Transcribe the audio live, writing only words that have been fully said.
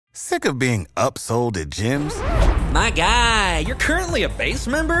Sick of being upsold at gyms? My guy, you're currently a base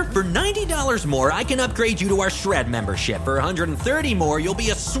member? For $90 more, I can upgrade you to our Shred membership. For $130 more, you'll be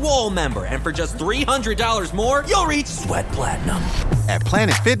a Swole member. And for just $300 more, you'll reach Sweat Platinum. At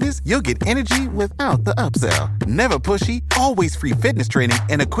Planet Fitness, you'll get energy without the upsell. Never pushy, always free fitness training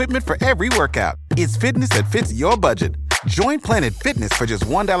and equipment for every workout. It's fitness that fits your budget. Join Planet Fitness for just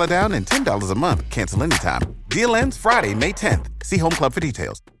 $1 down and $10 a month. Cancel anytime. Deal ends Friday, May 10th. See Home Club for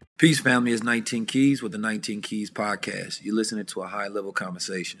details. Peace, family. It's 19 Keys with the 19 Keys podcast. You're listening to a high-level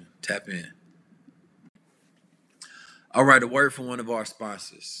conversation. Tap in. All right, a word from one of our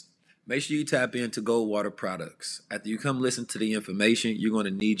sponsors. Make sure you tap into Goldwater products. After you come listen to the information, you're going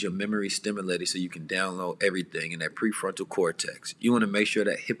to need your memory stimulated so you can download everything in that prefrontal cortex. You want to make sure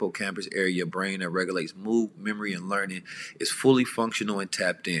that hippocampus area of your brain that regulates mood, memory, and learning is fully functional and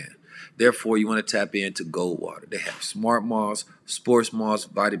tapped in. Therefore, you want to tap into Goldwater. They have Smart Moss, Sports Moss,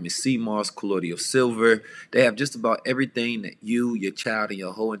 Vitamin C Moss, Colloidal Silver. They have just about everything that you, your child, and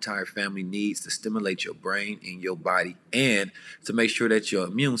your whole entire family needs to stimulate your brain and your body and to make sure that your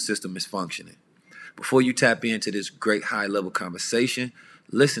immune system is functioning. Before you tap into this great high-level conversation,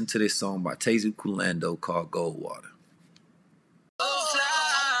 listen to this song by Tezu Kulando called Goldwater. 19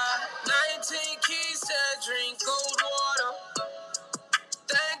 Keys said drink Goldwater.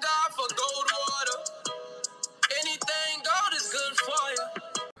 Thank God for Goldwater. Anything gold is good for you.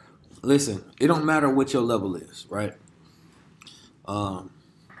 Listen, it don't matter what your level is, right?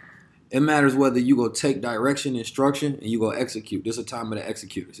 It matters whether you go take direction, instruction, and you go execute. This is a time of the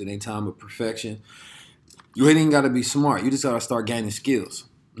executors. It ain't time of perfection. You ain't got to be smart. You just got to start gaining skills.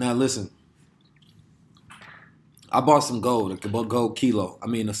 Now, listen. I bought some gold,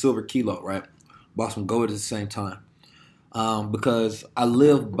 a silver kilo, right? Bought some gold at the same time. Because I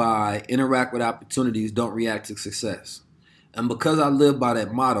live by interact with opportunities, don't react to success. And because I live by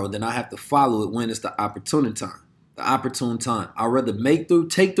that motto, then I have to follow it when it's the opportune time. The opportune time. I'd rather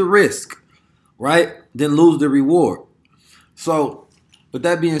take the risk, right, than lose the reward. So, with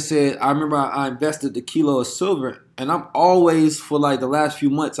that being said, I remember I invested the kilo of silver, and I'm always, for like the last few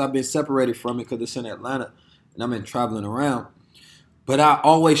months, I've been separated from it because it's in Atlanta, and I've been traveling around. But I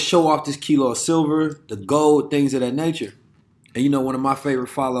always show off this kilo of silver, the gold, things of that nature. And you know, one of my favorite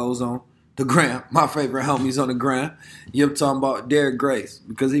follows on the gram, my favorite homies on the gram, you're talking about Derek Grace,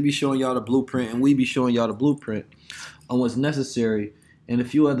 because he be showing y'all the blueprint, and we be showing y'all the blueprint on what's necessary, and a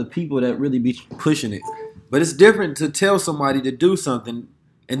few other people that really be pushing it. But it's different to tell somebody to do something,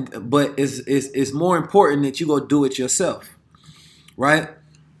 but it's more important that you go do it yourself, right?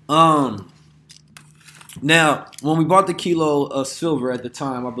 Now, when we bought the kilo of silver at the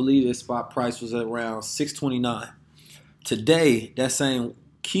time, I believe the spot price was around $6.29. Today, that same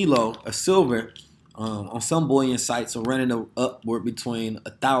kilo of silver on some bullion sites are running upward between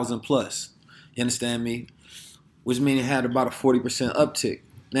 1,000 plus. You understand me? Which means it had about a 40% uptick.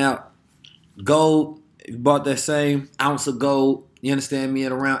 Now, gold, you bought that same ounce of gold, you understand me,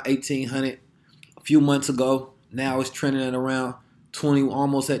 at around 1,800 a few months ago. Now it's trending at around 20,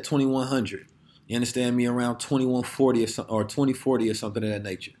 almost at 2,100. You understand me, around 2,140 or 2040 or something of that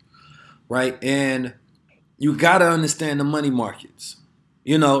nature, right? And you got to understand the money markets.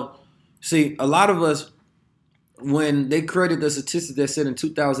 You know, see, a lot of us, when they created the statistics that said in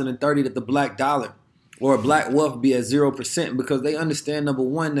 2030 that the black dollar or black wealth be at 0%, because they understand, number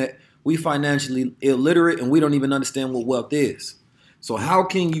one, that we financially illiterate and we don't even understand what wealth is. So how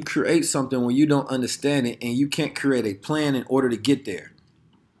can you create something when you don't understand it and you can't create a plan in order to get there?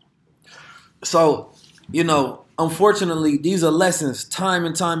 So, you know, unfortunately, these are lessons time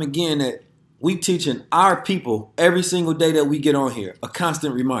and time again that we teaching our people every single day that we get on here. A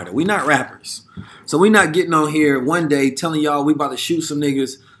constant reminder. We not rappers. So we not getting on here one day telling y'all we about to shoot some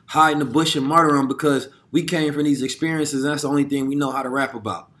niggas, hide in the bush and murder them because we came from these experiences and that's the only thing we know how to rap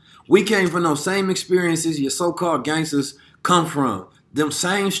about. We came from those same experiences your so-called gangsters come from. Them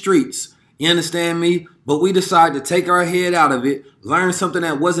same streets. You understand me? But we decided to take our head out of it, learn something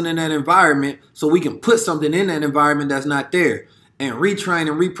that wasn't in that environment so we can put something in that environment that's not there and retrain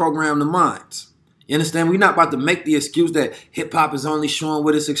and reprogram the minds. You understand? We're not about to make the excuse that hip-hop is only showing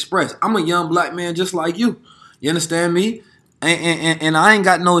what it's expressed. I'm a young black man just like you. You understand me? And I ain't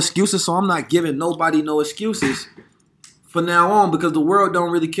got no excuses, so I'm not giving nobody no excuses for now on because the world don't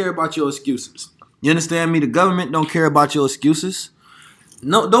really care about your excuses. You understand me? The government don't care about your excuses.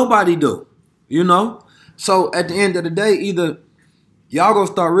 No, nobody do. You know? So at the end of the day, either y'all gonna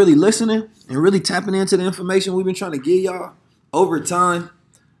start really listening and really tapping into the information we've been trying to give y'all over time,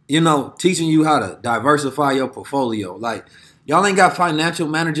 you know, teaching you how to diversify your portfolio. Like, y'all ain't got financial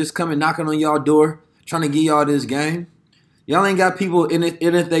managers coming knocking on y'all door trying to give y'all this game. Y'all ain't got people, and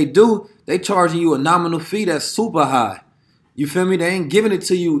if they do, they charging you a nominal fee that's super high. You feel me? They ain't giving it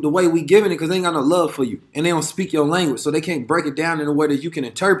to you the way we giving it because they ain't got no love for you. And they don't speak your language, so they can't break it down in a way that you can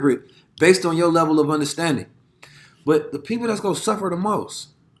interpret based on your level of understanding. But the people that's going to suffer the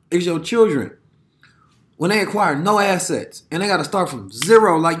most is your children. When they acquire no assets, and they got to start from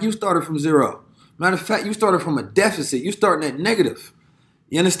zero like you started from zero. Matter of fact, you started from a deficit. You starting at negative.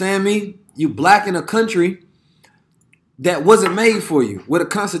 You understand me? You black in a country that wasn't made for you with a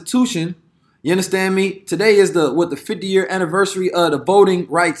constitution. You understand me? Today is the 50-year anniversary of the Voting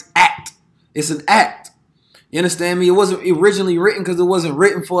Rights Act. It's an act. You understand me? It wasn't originally written because it wasn't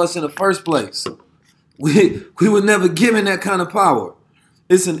written for us in the first place. We were never given that kind of power.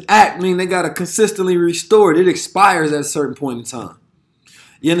 It's an act, meaning they got to consistently restore it. It expires at a certain point in time.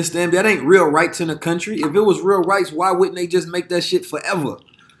 You understand me? That ain't real rights in a country. If it was real rights, why wouldn't they just make that shit forever?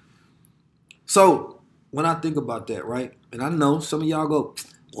 So when I think about that, right? And I know some of y'all go,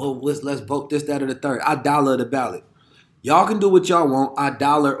 well, let's vote this, that, or the third. I dollar the ballot. Y'all can do what y'all want. I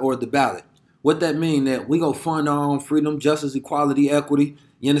dollar or the ballot. What that mean? That we go fund our own freedom, justice, equality, equity.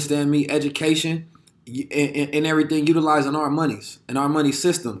 You understand me? Education and everything, utilizing our monies and our money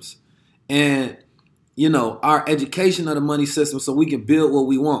systems. And, you know, our education of the money system so we can build what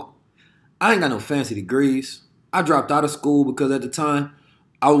we want. I ain't got no fancy degrees. I dropped out of school because at the time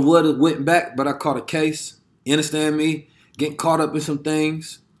I would have went back, but I caught a case. You understand me? Getting caught up in some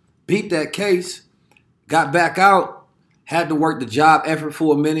things. Beat that case. Got back out. Had to work the job effort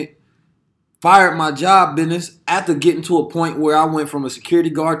for a minute. Fired my job business after getting to a point where I went from a security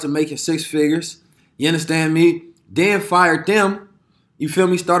guard to making six figures. You understand me? Then fired them. You feel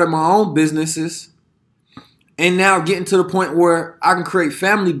me? Started my own businesses. And now getting to the point where I can create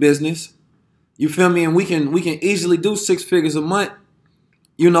family business. You feel me? And we can easily do 6 figures a month.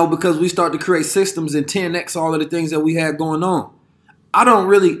 You know, because we start to create systems and 10x all of the things that we had going on. I don't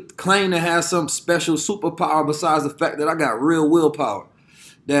really claim to have some special superpower besides the fact that I got real willpower.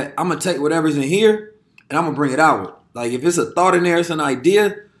 That I'm going to take whatever's in here and I'm going to bring it out. Like if it's a thought in there, it's an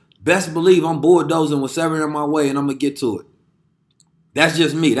idea, best believe I'm bulldozing whatever in my way and I'm going to get to it. That's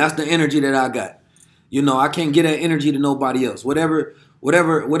just me. That's the energy that I got. You know, I can't get that energy to nobody else.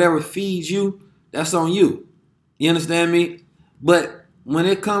 Whatever feeds you, that's on you. You understand me? But when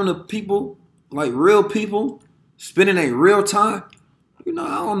it comes to people, like real people, spending a real time, you know,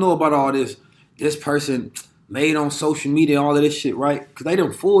 I don't know about all this person made on social media, all of this shit, right? Because they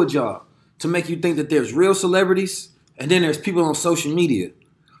done fooled y'all to make you think that there's real celebrities and then there's people on social media.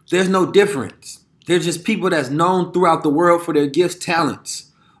 There's no difference. They're just people that's known throughout the world for their gifts,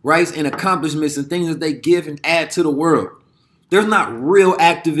 talents, right? And accomplishments and things that they give and add to the world. There's not real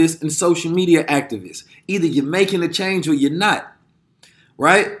activists and social media activists. Either you're making a change or you're not.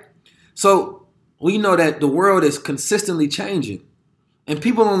 Right? So we know that the world is consistently changing. And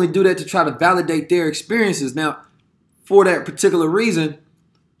people only do that to try to validate their experiences. Now, for that particular reason,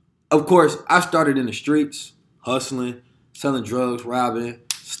 of course, I started in the streets, hustling, selling drugs, robbing,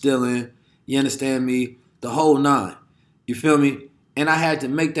 stealing. You understand me? The whole nine. You feel me? And I had to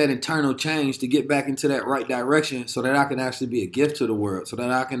make that internal change to get back into that right direction so that I can actually be a gift to the world, so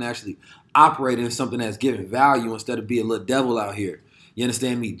that I can actually operate in something that's giving value instead of be a little devil out here. You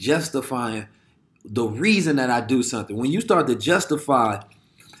understand me? Justifying the reason that I do something. When you start to justify,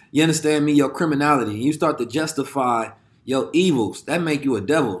 you understand me, your criminality, you start to justify your evils, that make you a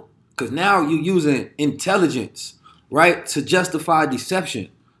devil. Because now you're using intelligence, right, to justify deception.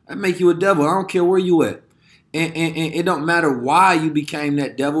 That make you a devil. I don't care where you at. And it don't matter why you became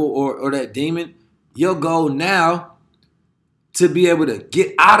that devil or that demon. Your goal now to be able to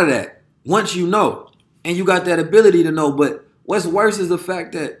get out of that once you know. And you got that ability to know. But what's worse is the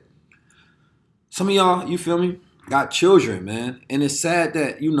fact that some of y'all, you feel me, got children, man. And it's sad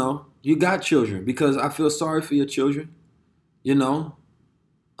that, you know, you got children because I feel sorry for your children. You know,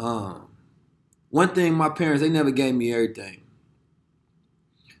 one thing, my parents, they never gave me everything.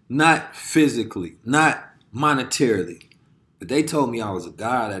 Not physically, not monetarily, but they told me I was a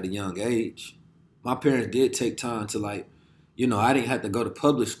god at a young age. My parents did take time to, like, you know, I didn't have to go to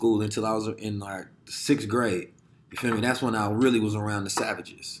public school until I was in like the 6th grade. You feel me? That's when I really was around the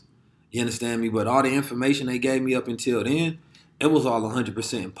savages. You understand me? But all the information they gave me up until then, it was all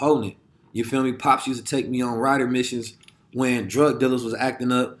 100% impotent. You feel me? Pops used to take me on rider missions when drug dealers was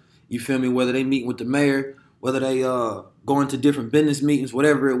acting up. You feel me? Whether they meet with the mayor, whether they going to different business meetings,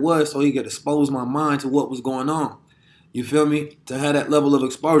 whatever it was, so he could expose my mind to what was going on. You feel me? To have that level of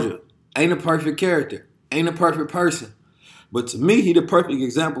exposure. Ain't a perfect character. Ain't a perfect person. But to me, he the perfect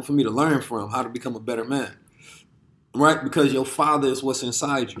example for me to learn from how to become a better man. Right? Because your father is what's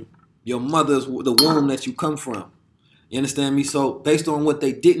inside you. Your mother is the womb that you come from. You understand me? So based on what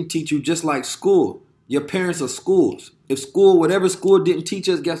they didn't teach you, just like school, your parents are schools. If school, whatever school didn't teach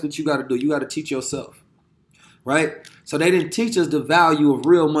us, guess what you got to do? You got to teach yourself, right? So they didn't teach us the value of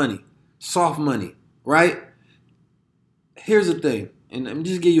real money, soft money, right? Here's the thing, and let me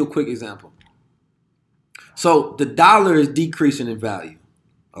just give you a quick example. So the dollar is decreasing in value,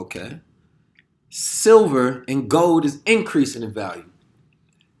 okay? Silver and gold is increasing in value.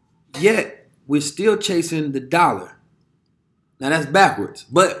 Yet, we're still chasing the dollar. Now, that's backwards.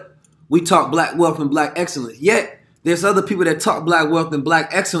 But we talk black wealth and black excellence. Yet, there's other people that talk black wealth and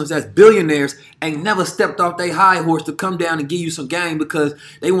black excellence that's billionaires ain't never stepped off their high horse to come down and give you some game because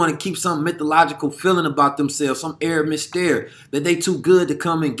they want to keep some mythological feeling about themselves, some air mystere, that they too good to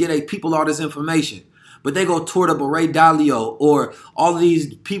come and get people all this information. But they go toward up a Ray Dalio or all of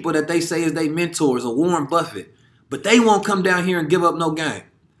these people that they say is their mentors or Warren Buffett. But they won't come down here and give up no game.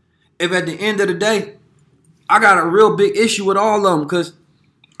 If at the end of the day, I got a real big issue with all of them because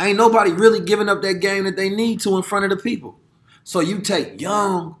ain't nobody really giving up that game that they need to in front of the people. So you take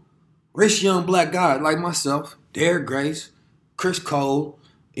young, rich young black guys like myself, Derek Grace, Chris Cole,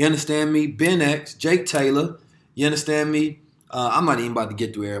 you understand me, Ben X, Jake Taylor, you understand me? I'm not even about to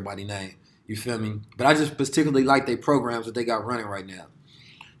get through everybody's name. You feel me? But I just particularly like their programs that they got running right now.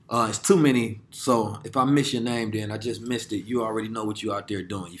 It's too many, so if I miss your name, then I just missed it. You already know what you out there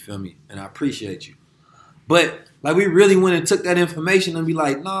doing, you feel me? And I appreciate you. But like we really went and took that information and be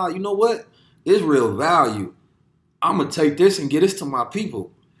like, nah, you know what? It's real value. I'm going to take this and get this to my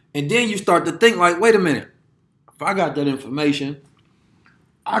people. And then you start to think like, wait a minute. If I got that information,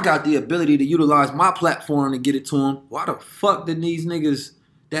 I got the ability to utilize my platform to get it to them. Why the fuck did these niggas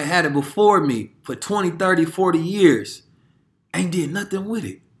that had it before me for 20, 30, 40 years ain't did nothing with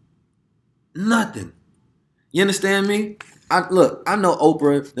it? Nothing. You understand me? I know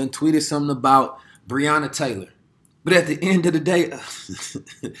Oprah done tweeted something about Breonna Taylor. But at the end of the day,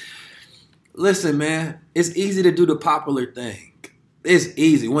 listen, man, it's easy to do the popular thing. It's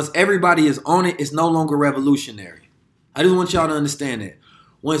easy. Once everybody is on it, it's no longer revolutionary. I just want y'all to understand that.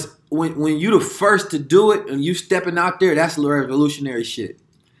 When you the first to do it and you stepping out there, that's revolutionary shit.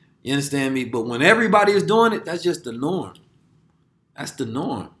 You understand me? But when everybody is doing it, that's just the norm. That's the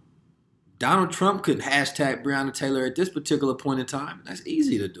norm. Donald Trump couldn't hashtag Breonna Taylor at this particular point in time. That's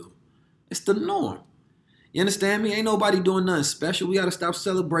easy to do. It's the norm. You understand me? Ain't nobody doing nothing special. We got to stop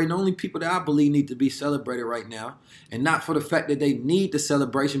celebrating. The only people that I believe need to be celebrated right now, and not for the fact that they need the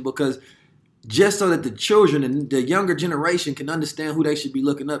celebration, because just so that the children and the younger generation can understand who they should be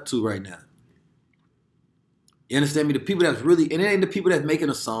looking up to right now. You understand me? The people that's really, and it ain't the people that's making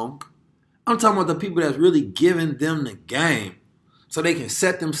a song. I'm talking about the people that's really giving them the game so they can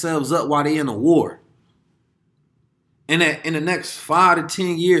set themselves up while they in a war. And that in the next 5 to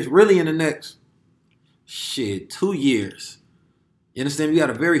 10 years, really in the next 2 years. You understand? You got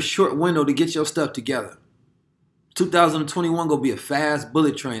a very short window to get your stuff together. 2021 gonna be a fast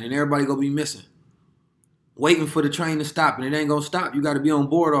bullet train and everybody gonna be missing. Waiting for the train to stop, and it ain't gonna stop. You gotta be on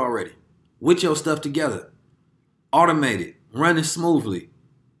board already. With your stuff together. Automated. Running smoothly.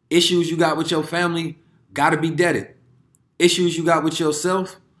 Issues you got with your family gotta be deaded. Issues you got with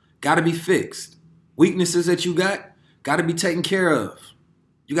yourself gotta be fixed. Weaknesses that you got to be taken care of.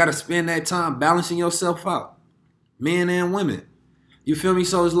 You got to spend that time balancing yourself out. Men and women. You feel me?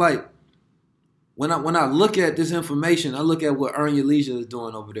 So it's like, when I look at this information, I look at what Earn Your Leisure is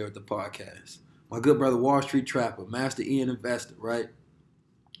doing over there at the podcast. My good brother, Wall Street Trapper, Master Ian Investor, right?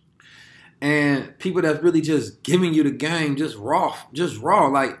 And people that's really just giving you the game, just raw.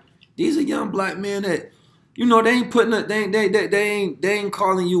 Like, these are young black men that, you know, they ain't putting they ain't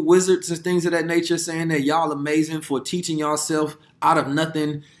calling you wizards and things of that nature, saying that y'all amazing for teaching yourself out of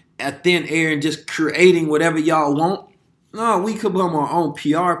nothing at thin air and just creating whatever y'all want. No, we could become our own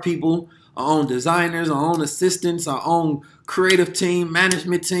PR people, our own designers, our own assistants, our own creative team,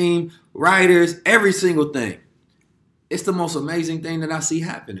 management team, writers, every single thing. It's the most amazing thing that I see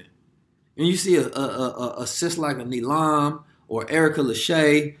happening. And you see a sis like a Nilam or Erica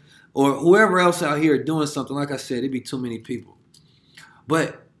Lachey or whoever else out here doing something, like I said, it'd be too many people.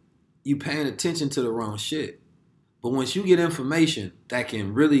 But you paying attention to the wrong shit. But once you get information that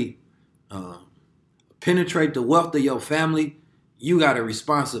can really penetrate the wealth of your family, you got a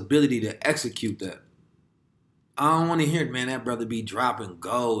responsibility to execute that. I don't want to hear, man, that brother be dropping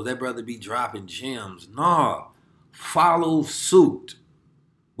gold. That brother be dropping gems. No. Follow suit.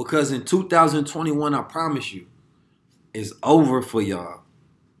 Because in 2021, I promise you, it's over for y'all.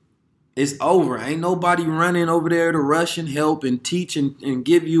 It's over. Ain't nobody running over there to rush and help and teach and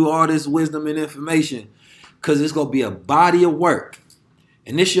give you all this wisdom and information. Because it's going to be a body of work.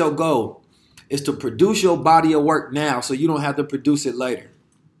 And this your goal. is to produce your body of work now so you don't have to produce it later.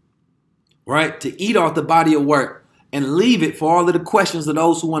 Right? To eat off the body of work and leave it for all of the questions of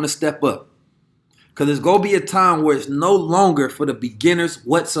those who want to step up. Because there's going to be a time where it's no longer for the beginners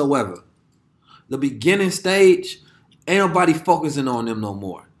whatsoever. The beginning stage, ain't nobody focusing on them no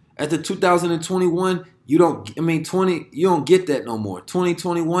more. After 2021, you don't get that no more.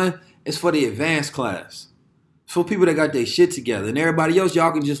 2021 is for the advanced class. It's for people that got their shit together. And everybody else,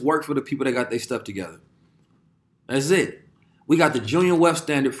 y'all can just work for the people that got their stuff together. That's it. We got the junior wealth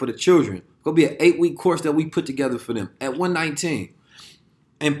standard for the children. It's going to be an 8-week course that we put together for them at $119.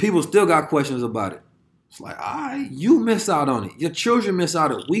 And people still got questions about it. It's like, all right, you miss out on it. Your children miss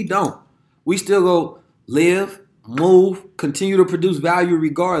out on it. We don't. We still go live, move, continue to produce value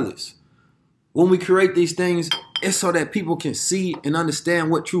regardless. When we create these things, it's so that people can see and understand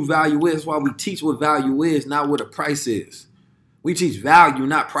what true value is. While we teach what value is, not what a price is. We teach value,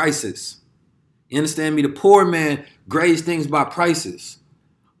 not prices. You understand me? The poor man grades things by prices.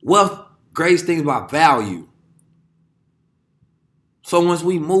 Wealth grades things by value. So once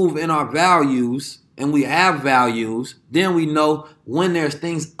we move in our values and we have values, then we know when there's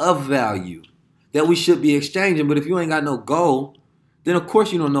things of value that we should be exchanging. But if you ain't got no goal, then of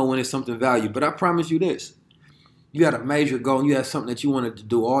course you don't know when it's something value. But I promise you this. You got a major goal and you have something that you wanted to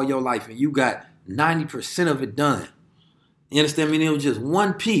do all your life and you got 90% of it done. You understand me? It was just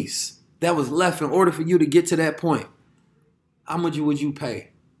one piece that was left in order for you to get to that point. How much would you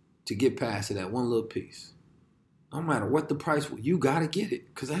pay to get past to that one little piece? No matter what the price was, you got to get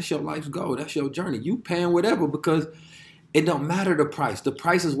it because that's your life's goal. That's your journey. You paying whatever because it don't matter the price. The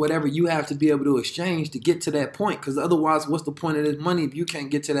price is whatever you have to be able to exchange to get to that point, because otherwise, what's the point of this money if you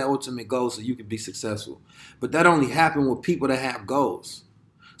can't get to that ultimate goal so you can be successful? But that only happens with people that have goals,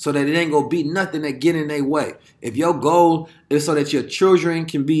 so that it ain't going to be nothing that get in their way. If your goal is so that your children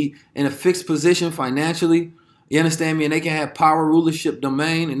can be in a fixed position financially, you understand me, and they can have power, rulership,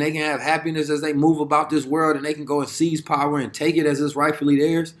 domain, and they can have happiness as they move about this world, and they can go and seize power and take it as it's rightfully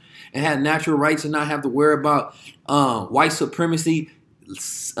theirs, and have natural rights and not have to worry about white supremacy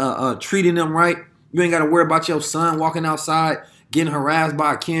treating them right. You ain't got to worry about your son walking outside, getting harassed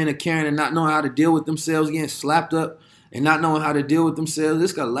by a Ken and Karen and not knowing how to deal with themselves, getting slapped up and not knowing how to deal with themselves.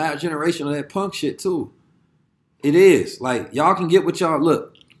 This got a large generation of that punk shit too. It is. Like, y'all can get what y'all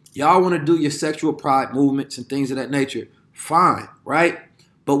look. Y'all want to do your sexual pride movements and things of that nature. Fine, right?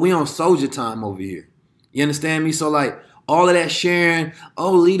 But we on soldier time over here. You understand me? So like all of that sharing,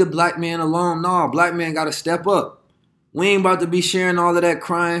 oh, leave the black man alone. No, black man got to step up. We ain't about to be sharing all of that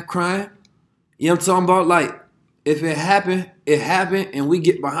crying. You know what I'm talking about? Like, if it happened, and we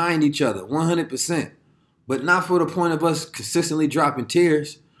get behind each other 100%. But not for the point of us consistently dropping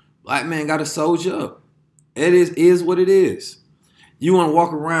tears. Black man got to soldier up. It is what it is. You want to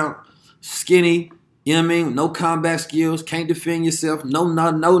walk around skinny, you know what I mean? No combat skills, can't defend yourself, no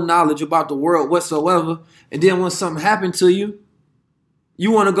knowledge about the world whatsoever. And then when something happened to you, you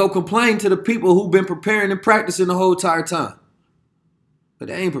want to go complain to the people who've been preparing and practicing the whole entire time. But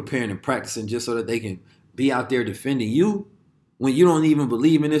they ain't preparing and practicing just so that they can be out there defending you when you don't even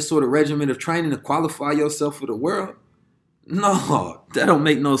believe in this sort of regimen of training to qualify yourself for the world. No, that don't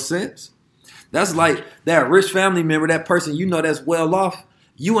make no sense. That's like that rich family member, that person you know that's well off.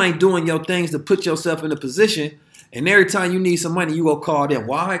 You ain't doing your things to put yourself in a position, and every time you need some money, you go call them.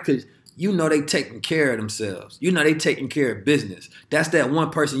 Why? Because you know they taking care of themselves. You know they taking care of business. That's that one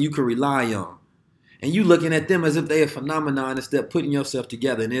person you can rely on. And you looking at them as if they a phenomenon instead of putting yourself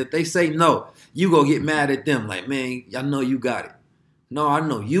together. And if they say no, you go get mad at them like, man, I know you got it. No, I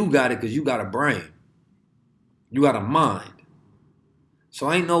know you got it because you got a brain. You got a mind. So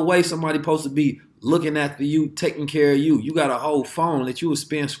ain't no way somebody supposed to be looking after you, taking care of you. You got a whole phone that you would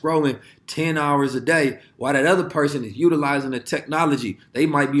spend scrolling 10 hours a day while that other person is utilizing the technology. They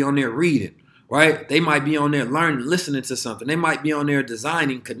might be on there reading, right? They might be on there learning, listening to something. They might be on there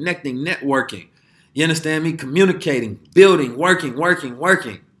designing, connecting, networking. You understand me? Communicating, building,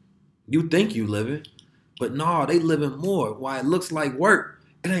 working. You think you living, but no, they living more. Why it looks like work,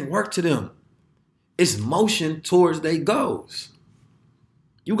 it ain't work to them. It's motion towards their goals.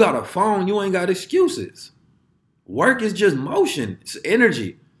 You got a phone, you ain't got excuses. Work is just motion. It's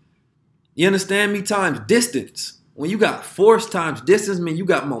energy. You understand me? Times distance. When you got force times distance, man, you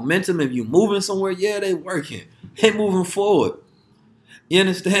got momentum. If you moving somewhere, yeah, they working. They moving forward. You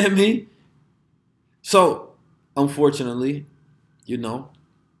understand me? So, unfortunately, you know,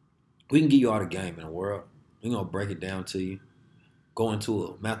 we can give you all the game in the world. We're going to break it down to you. Go into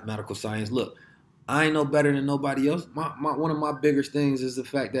a mathematical science. Look, I ain't no better than nobody else. One of my biggest things is the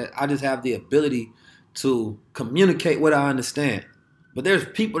fact that I just have the ability to communicate what I understand. But there's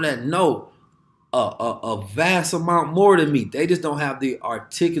people that know a vast amount more than me. They just don't have the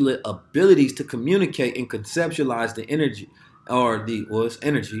articulate abilities to communicate and conceptualize the energy, it's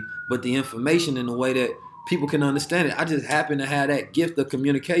energy, but the information in a way that people can understand it. I just happen to have that gift of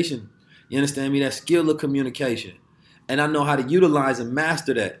communication. You understand me? That skill of communication. And I know how to utilize and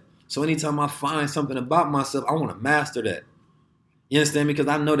master that. So anytime I find something about myself, I want to master that. You understand me? Because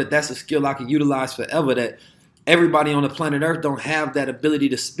I know that that's a skill I can utilize forever, that everybody on the planet Earth don't have that ability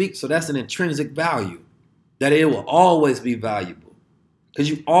to speak. So that's an intrinsic value, that it will always be valuable. Because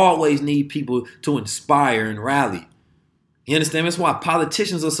you always need people to inspire and rally. You understand? That's why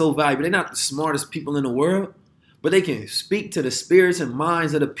politicians are so valuable. They're not the smartest people in the world, but they can speak to the spirits and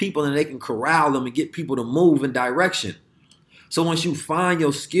minds of the people, and they can corral them and get people to move in direction. So once you find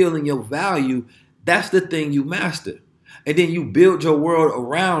your skill and your value, that's the thing you master. And then you build your world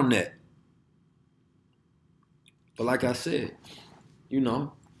around that. But like I said,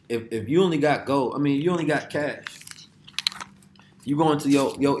 if you only got gold, you only got cash. You go into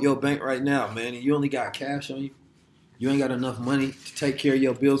your bank right now, man, and you only got cash on you. You ain't got enough money to take care of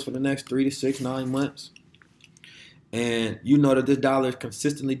your bills for the next 3 to 6, 9 months. And you know that this dollar is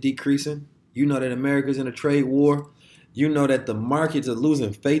consistently decreasing. You know that America's in a trade war. You know that the markets are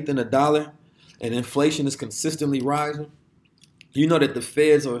losing faith in the dollar and inflation is consistently rising. You know that the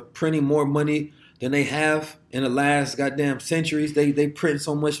feds are printing more money than they have in the last goddamn centuries. They print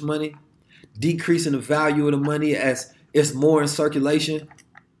so much money, decreasing the value of the money as it's more in circulation.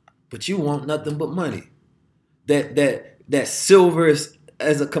 But you want nothing but money. That silver is,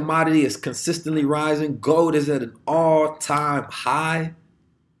 as a commodity, is consistently rising. Gold is at an all-time high.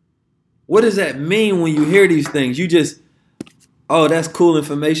 What does that mean when you hear these things? You just, oh, that's cool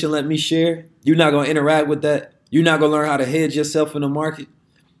information, let me share. You're not going to interact with that. You're not going to learn how to hedge yourself in the market.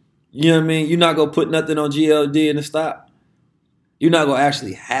 You know what I mean? You're not going to put nothing on GLD in the stock. You're not going to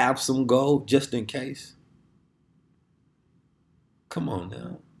actually have some gold just in case. Come on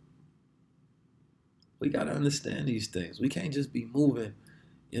now. We got to understand these things. We can't just be moving,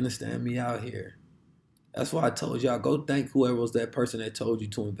 you understand me, out here. That's why I told y'all, go thank whoever was that person that told you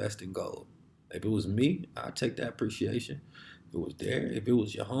to invest in gold. If it was me, I'd take that appreciation. If it was there, if it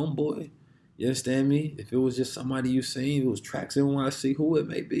was your homeboy, you understand me? If it was just somebody you seen, if it was Tracks NYC, who it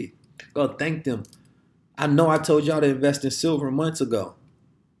may be, go thank them. I know I told y'all to invest in silver months ago.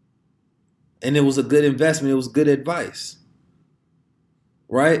 And it was a good investment. It was good advice.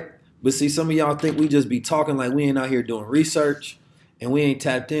 Right? But see, some of y'all think we just be talking like we ain't out here doing research and we ain't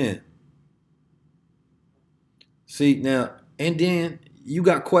tapped in. See, now, and then you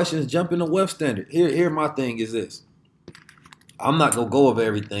got questions, jump in the wealth standard. Here my thing is this. I'm not going to go over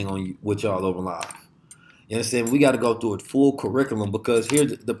everything on you with y'all over live. You understand? We got to go through a full curriculum, because here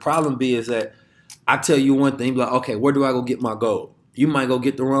the problem is that I tell you one thing, like, okay, where do I go get my gold? You might go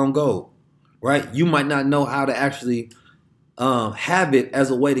get the wrong gold, right? You might not know how to actually have it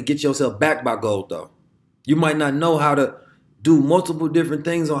as a way to get yourself backed by gold, though. You might not know how to do multiple different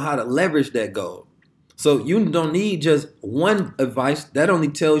things on how to leverage that gold. So you don't need just one advice. That only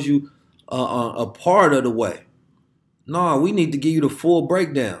tells you a part of the way. No, we need to give you the full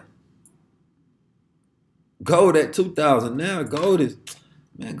breakdown. Gold at 2,000 now. Gold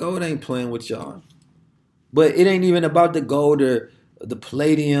ain't playing with y'all. But it ain't even about the gold or the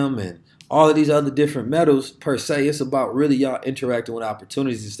palladium and all of these other different metals per se. It's about really y'all interacting with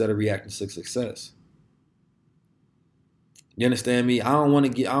opportunities instead of reacting to success. You understand me? I don't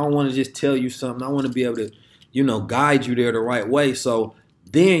want to just tell you something. I want to be able to, guide you there the right way. So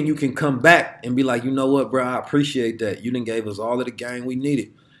then you can come back and be like, you know what, bro, I appreciate that. You done gave us all of the game we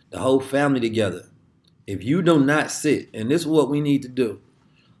needed, the whole family together. If you do not sit, and this is what we need to do,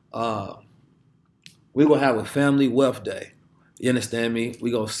 we're going to have a family wealth day. You understand me?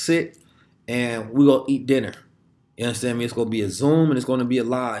 We're going to sit and we're going to eat dinner. You understand me? It's going to be a Zoom and it's going to be a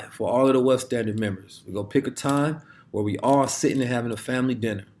live for all of the Wealth Standard members. We're going to pick a time where we all sitting and having a family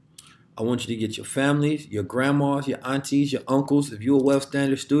dinner. I want you to get your families, your grandmas, your aunties, your uncles. If you're a Wealth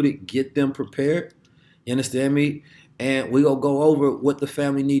Standard student, get them prepared. You understand me? And we're going to go over what the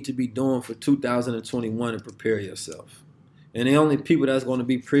family need to be doing for 2021 and prepare yourself. And the only people that's going to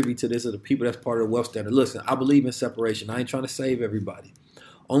be privy to this are the people that's part of the Wealth Standard. Listen, I believe in separation. I ain't trying to save everybody.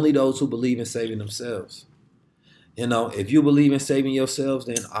 Only those who believe in saving themselves. If you believe in saving yourselves,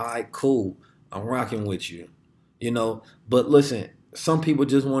 then all right, cool. I'm rocking with you. But listen, some people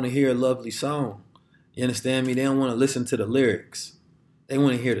just want to hear a lovely song. You understand me? They don't want to listen to the lyrics. They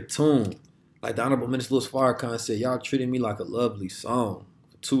want to hear the tune. Like the Honorable Minister Louis Farrakhan said, y'all treating me like a lovely song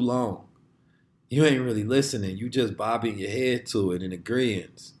for too long. You ain't really listening. You just bobbing your head to it and agreeing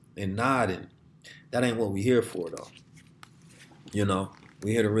and nodding. That ain't what we here for, though.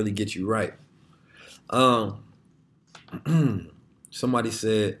 We here to really get you right. Um, Somebody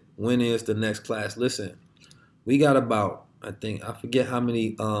said, when is the next class? Listen, we got about, I forget how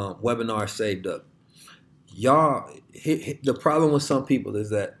many webinars saved up. Y'all, the problem with some people is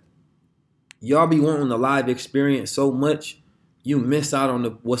that y'all be wanting the live experience so much, you miss out on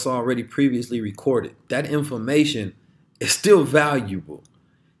what's already previously recorded. That information is still valuable.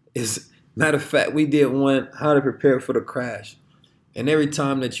 Matter of fact, we did one, how to prepare for the crash. And every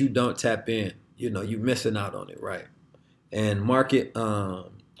time that you don't tap in, you're missing out on it, right? And market,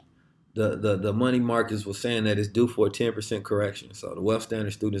 the money markets was saying that it's due for a 10% correction. So the wealth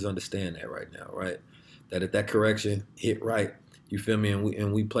standard students understand that right now, right? That if that correction hit right, you feel me,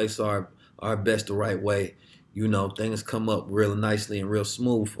 and we place our best the right way, things come up real nicely and real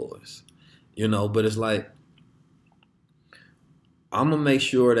smooth for us. But it's like, I'm going to make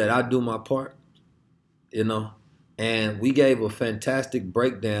sure that I do my part, and we gave a fantastic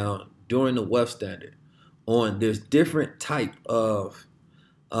breakdown during the wealth standard on there's different type of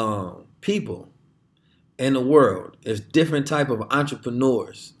people in the world. There's different type of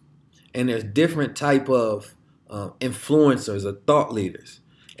entrepreneurs, and there's different type of influencers or thought leaders.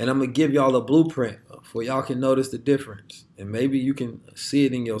 And I'm going to give y'all a blueprint for y'all can notice the difference, and maybe you can see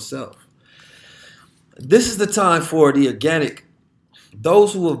it in yourself. This is the time for the organic.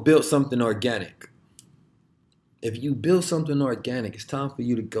 Those who have built something organic, if you build something organic, it's time for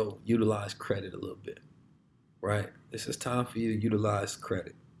you to go utilize credit a little bit, right? This is time for you to utilize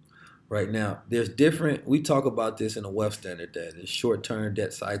credit. Right now, we talk about this in a wealth standard that there's short-term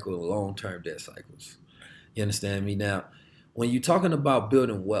debt cycle and long-term debt cycles. You understand me? Now, when you're talking about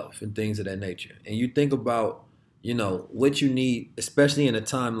building wealth and things of that nature, and you think about, what you need, especially in a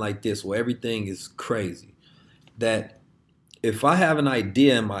time like this where everything is crazy, that if I have an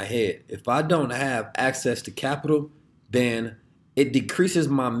idea in my head, if I don't have access to capital, then it decreases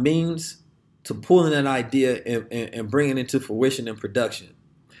my means to pulling that idea and bringing it into fruition and production.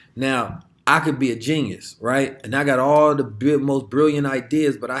 Now, I could be a genius, right? And I got all the most brilliant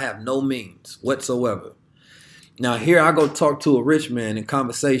ideas, but I have no means whatsoever. Now, here I go talk to a rich man in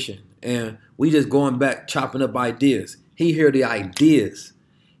conversation, and we just going back chopping up ideas. He hear the ideas.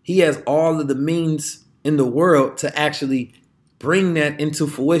 He has all of the means in the world to actually bring that into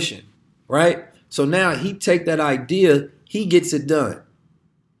fruition, right? So now he take that idea, he gets it done.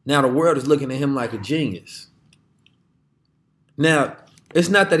 Now the world is looking at him like a genius. Now, it's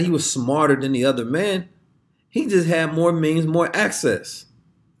not that he was smarter than the other man. He just had more means, more access,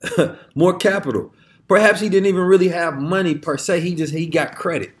 more capital. Perhaps he didn't even really have money per se. He got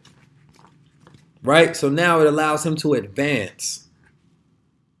credit, right? So now it allows him to advance.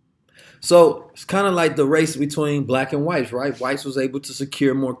 So it's kind of like the race between black and whites, right? Whites was able to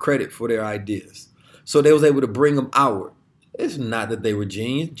secure more credit for their ideas. So they was able to bring them outward. It's not that they were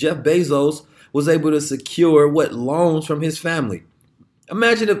genius. Jeff Bezos was able to secure loans from his family.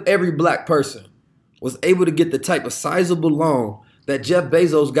 Imagine if every black person was able to get the type of sizable loan that Jeff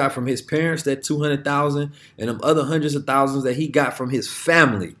Bezos got from his parents, that $200,000 and them other hundreds of thousands that he got from his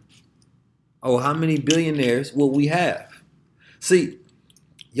family. Oh, how many billionaires will we have? See,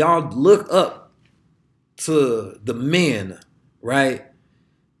 y'all look up to the men, right?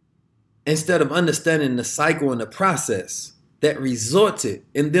 Instead of understanding the cycle and the process that resulted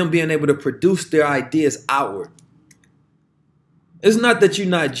in them being able to produce their ideas outward. It's not that you're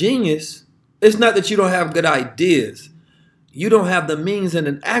not genius. It's not that you don't have good ideas. You don't have the means and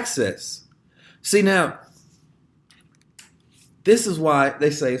an access. See, now, this is why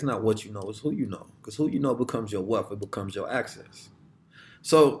they say it's not what you know, it's who you know. Because who you know becomes your wealth. It becomes your access.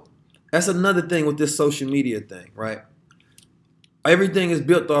 So that's another thing with this social media thing, right? Everything is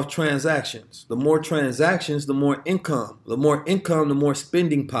built off transactions. The more transactions, the more income. The more income, the more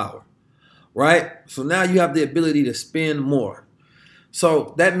spending power, right? So now you have the ability to spend more.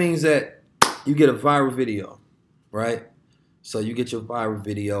 So that means that you get a viral video, right? So you get your viral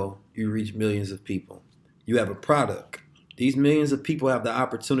video, you reach millions of people. You have a product. These millions of people have the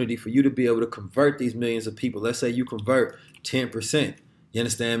opportunity for you to be able to convert these millions of people. Let's say you convert 10%. You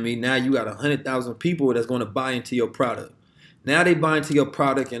understand me? Now you got 100,000 people that's going to buy into your product. Now they buy into your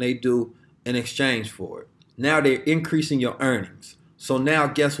product and they do an exchange for it. Now they're increasing your earnings. So now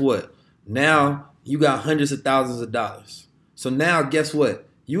guess what? Now you got hundreds of thousands of dollars. So now guess what?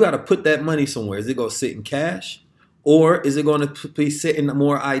 You got to put that money somewhere. Is it going to sit in cash? Or is it going to be sitting in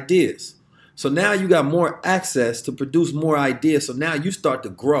more ideas? So now you got more access to produce more ideas. So now you start to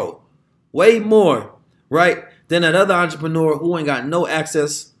grow way more, right? Than that other entrepreneur who ain't got no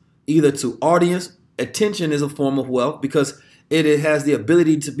access either to audience. Attention is a form of wealth because it has the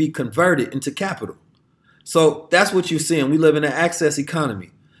ability to be converted into capital. So that's what you're seeing. We live in an access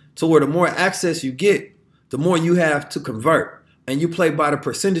economy. to where the more access you get, the more you have to convert. And you play by the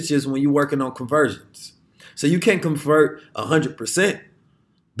percentages when you're working on conversions. So you can't convert 100%,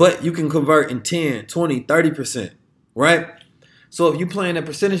 but you can convert in 10, 20, 30%, right? So if you're playing a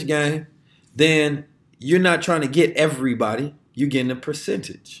percentage game, then you're not trying to get everybody, you're getting a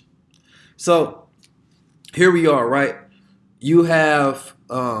percentage. So here we are, right? You have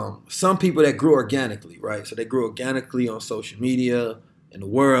some people that grew organically, right? So they grew organically on social media, in the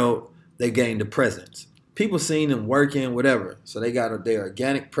world, they gained a presence. People seen them working, whatever. So they got their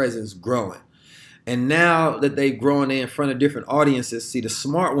organic presence growing. And now that they've grown in front of different audiences, see, the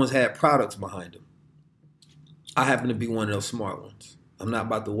smart ones had products behind them. I happen to be one of those smart ones. I'm not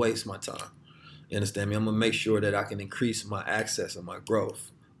about to waste my time. You understand me? I'm going to make sure that I can increase my access and my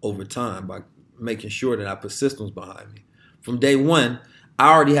growth over time by making sure that I put systems behind me. From day one,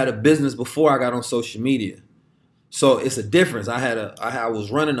 I already had a business before I got on social media. So it's a difference. I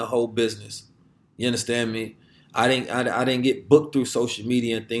was running a whole business. You understand me? I didn't get booked through social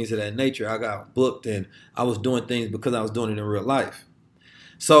media and things of that nature. I got booked and I was doing things because I was doing it in real life.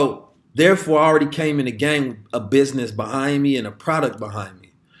 So therefore, I already came in the game with a business behind me and a product behind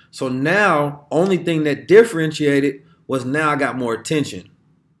me. So now, only thing that differentiated was now I got more attention.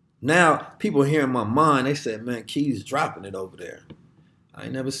 Now, people hearing my mind, they said, man, Key's dropping it over there. I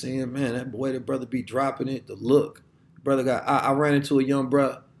ain't never seen, man, that boy, that brother be dropping it, the look. Brother I ran into a young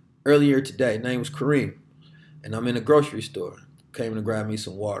bro earlier today, name was Kareem. And I'm in a grocery store, came to grab me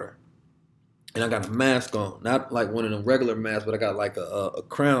some water. And I got a mask on, not like one of them regular masks, but I got like a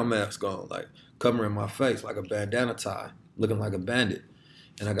crown mask on, like covering my face, like a bandana tie, looking like a bandit.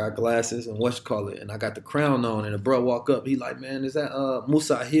 And I got glasses and and I got the crown on. And the bro walk up, he like, man, is that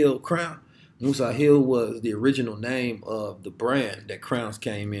Musa Hill crown? Musa Hill was the original name of the brand that crowns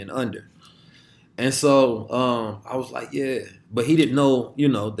came in under. And so I was like, yeah. But he didn't know,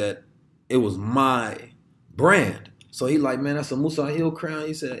 that it was my brand. So he like, man, that's a Musa Hill crown.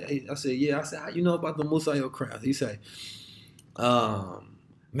 He said, hey, I said, yeah. I said, how you know about the Musa Hill crown? He said,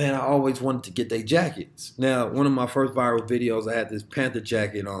 man, I always wanted to get their jackets. Now, one of my first viral videos, I had this Panther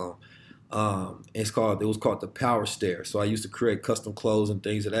jacket on. It was called the Power Stare. So I used to create custom clothes and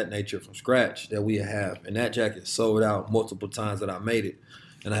things of that nature from scratch that we have. And that jacket sold out multiple times that I made it.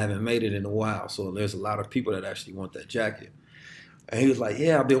 And I haven't made it in a while. So there's a lot of people that actually want that jacket. And he was like,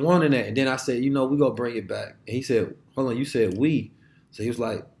 yeah, I've been wanting that. And then I said, we're going to bring it back. And he said, hold on, you said we. So he was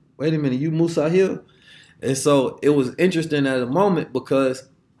like, wait a minute, you Musa Hill? And so it was interesting at the moment because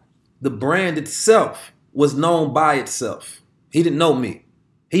the brand itself was known by itself. He didn't know me.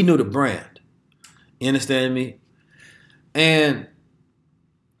 He knew the brand. You understand me? And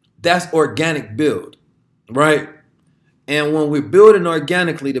that's organic build, right? And when we're building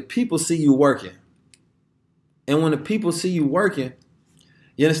organically, the people see you working. And when the people see you working,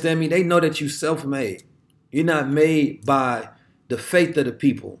 you understand me? They know that you self-made. You're not made by the faith of the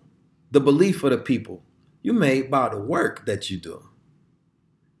people, the belief of the people. You're made by the work that you do.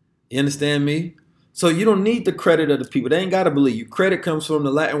 You understand me? So you don't need the credit of the people. They ain't got to believe you. Credit comes from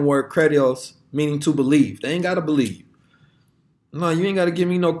the Latin word credios, meaning to believe. They ain't got to believe you. No, you ain't got to give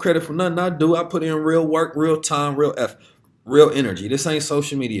me no credit for nothing I do. I put in real work, real time, real effort, real energy. This ain't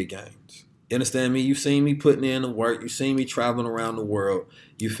social media games. You understand me? You seen me putting in the work. You seen me traveling around the world.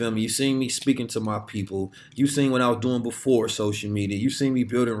 You feel me? You seen me speaking to my people. You seen what I was doing before social media. You seen me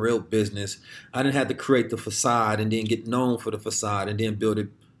building real business. I didn't have to create the facade and then get known for the facade and then build it.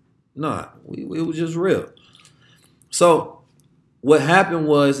 Nah, it was just real. So what happened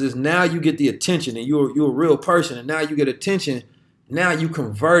is now you get the attention and you're a real person and now you get attention. Now you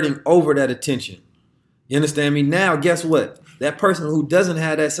converting over that attention. You understand me? Now, guess what? That person who doesn't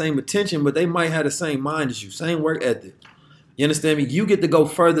have that same attention, but they might have the same mind as you, same work ethic. You understand me? You get to go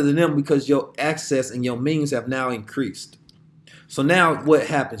further than them because your access and your means have now increased. So now what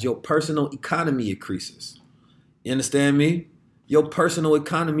happens? Your personal economy increases. You understand me? Your personal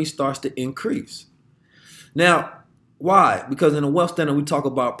economy starts to increase. Now, why? Because in the wealth standard, we talk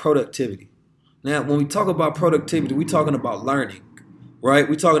about productivity. Now, when we talk about productivity, we're talking about learning, right?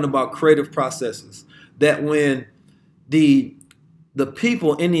 We're talking about creative processes. That when the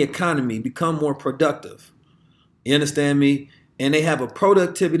people in the economy become more productive, you understand me? And they have a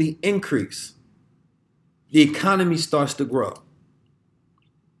productivity increase, the economy starts to grow.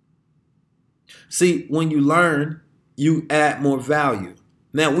 See, when you learn, you add more value.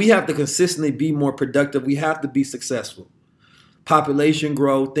 Now, we have to consistently be more productive. We have to be successful. Population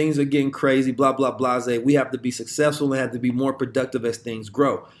growth, things are getting crazy, blah, blah, blah. We have to be successful and have to be more productive as things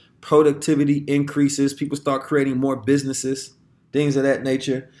grow. Productivity increases. People start creating more businesses, things of that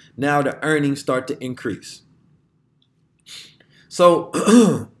nature. Now the earnings start to increase. So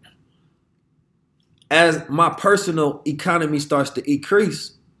as my personal economy starts to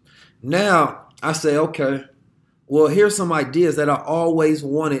increase, now I say, okay, well, here's some ideas that I always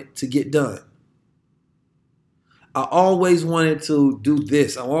wanted to get done. I always wanted to do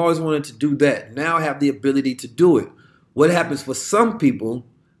this. I always wanted to do that. Now I have the ability to do it. What happens for some people,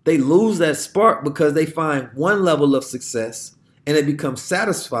 they lose that spark because they find one level of success and they become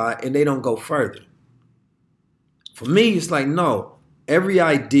satisfied and they don't go further. For me, it's like, no, every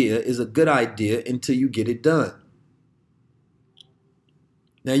idea is a good idea until you get it done.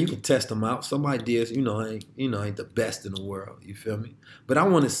 Now you can test them out. Some ideas, ain't the best in the world. You feel me? But I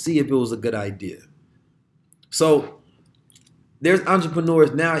want to see if it was a good idea. So there's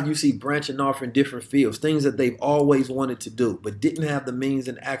entrepreneurs now you see branching off in different fields, things that they've always wanted to do, but didn't have the means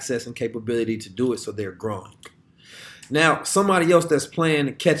and access and capability to do it, so they're growing. Now, somebody else that's playing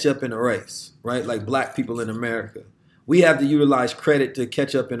to catch up in a race, right? Like black people in America. We have to utilize credit to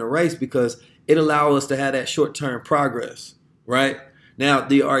catch up in a race because it allows us to have that short-term progress, right? Now,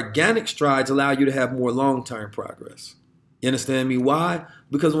 the organic strides allow you to have more long-term progress. You understand me? Why?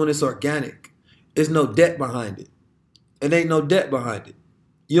 Because when it's organic, there's no debt behind it. It ain't no debt behind it.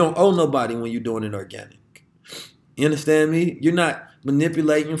 You don't owe nobody when you're doing it organic. You understand me? You're not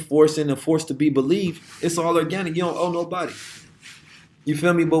manipulating, forcing, and forced to be believed. It's all organic. You don't owe nobody. You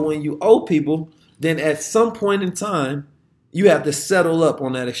feel me? But when you owe people, then at some point in time, you have to settle up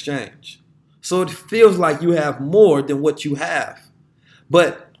on that exchange. So it feels like you have more than what you have.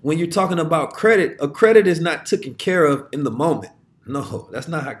 But when you're talking about credit, a credit is not taken care of in the moment. No, that's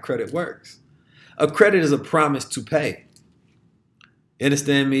not how credit works. A credit is a promise to pay. You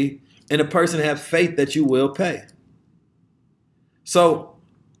understand me? And a person have faith that you will pay. So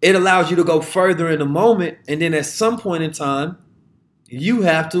it allows you to go further in the moment. And then at some point in time, you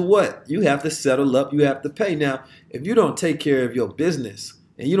have to what? You have to settle up. You have to pay. Now, if you don't take care of your business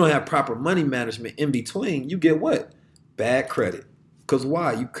and you don't have proper money management in between, you get what? Bad credit. Because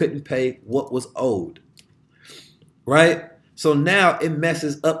why? You couldn't pay what was owed. Right? So now it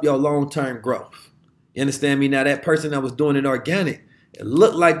messes up your long-term growth. You understand me? Now that person that was doing it organic, it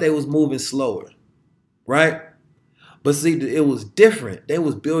looked like they was moving slower, right? But see, it was different. They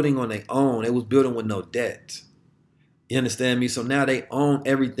was building on their own. They was building with no debt. You understand me? So now they own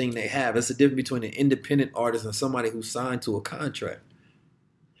everything they have. It's the difference between an independent artist and somebody who's signed to a contract.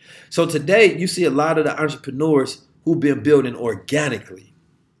 So today you see a lot of the entrepreneurs who've been building organically.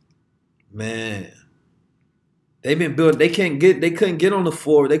 Man. They've been building. They couldn't get on the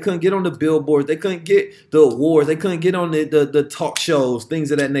floor. They couldn't get on the billboards. They couldn't get the awards. They couldn't get on the talk shows,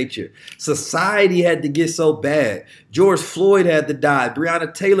 things of that nature. Society had to get so bad. George Floyd had to die.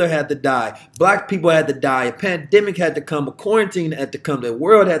 Breonna Taylor had to die. Black people had to die. A pandemic had to come. A quarantine had to come. The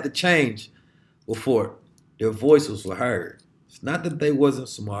world had to change before their voices were heard. It's not that they wasn't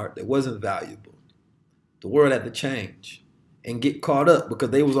smart. They wasn't valuable. The world had to change and get caught up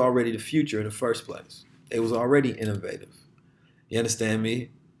because they was already the future in the first place. It was already innovative. You understand me?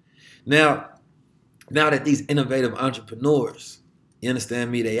 Now that these innovative entrepreneurs, you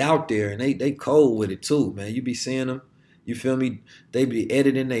understand me, they out there and they cold with it too, man. You be seeing them, you feel me? They be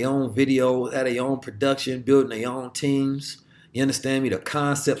editing their own video, had their own production, building their own teams. You understand me? The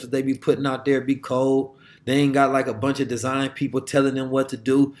concepts that they be putting out there be cold. They ain't got like a bunch of design people telling them what to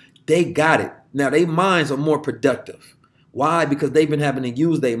do. They got it. Now, their minds are more productive. Why? Because they've been having to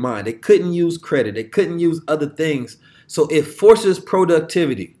use their mind. They couldn't use credit. They couldn't use other things. So it forces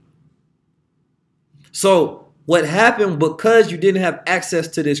productivity. So what happened, because you didn't have access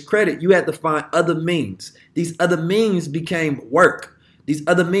to this credit, you had to find other means. These other means became work. These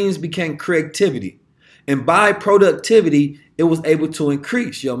other means became creativity. And by productivity, it was able to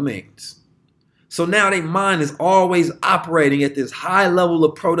increase your means. So now their mind is always operating at this high level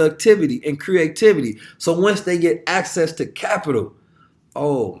of productivity and creativity. So once they get access to capital,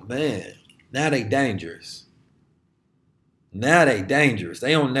 oh man, now they dangerous. Now they dangerous.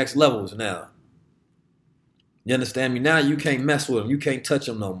 They on next levels now. You understand me? Now you can't mess with them. You can't touch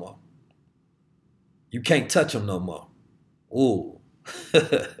them no more. You can't touch them no more. Ooh.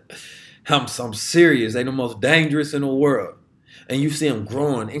 I'm serious. They the most dangerous in the world. And you see them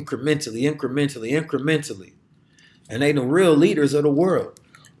growing incrementally. And they the real leaders of the world.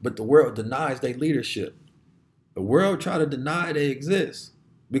 But the world denies their leadership. The world try to deny they exist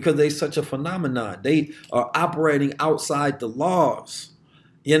because they such a phenomenon. They are operating outside the laws.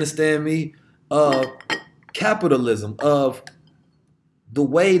 You understand me? Of capitalism, of the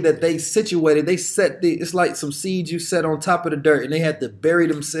way that they situated. They set it's like some seeds you set on top of the dirt and they had to bury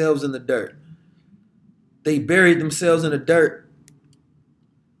themselves in the dirt. They buried themselves in the dirt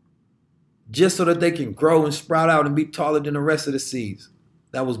just so that they can grow and sprout out and be taller than the rest of the seeds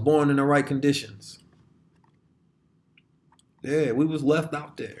that was born in the right conditions. Yeah, we was left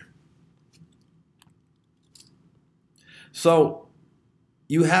out there. So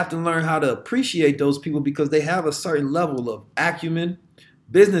you have to learn how to appreciate those people because they have a certain level of acumen,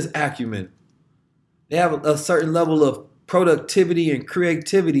 business acumen. They have a certain level of productivity and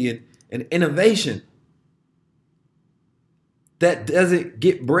creativity and innovation that doesn't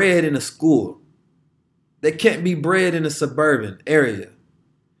get bred in a school. They can't be bred in a suburban area.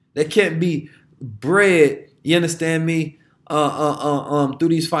 They can't be bred, you understand me, through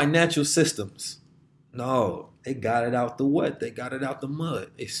these financial systems. No, they got it out the what? They got it out the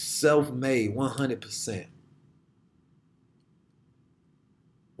mud. It's self-made 100%.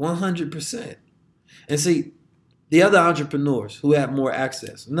 100%. And see, the other entrepreneurs who have more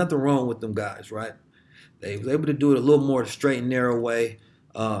access, nothing wrong with them guys, right? They was able to do it a little more straight and narrow way.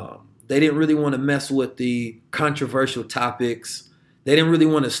 They didn't really want to mess with the controversial topics. They didn't really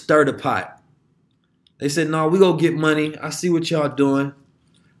want to stir the pot. They said, no, we go get money. I see what y'all doing.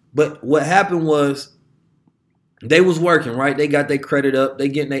 But what happened was they was working, right? They got their credit up. They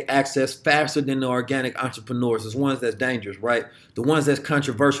getting their access faster than the organic entrepreneurs. It's ones that's dangerous, right? The ones that's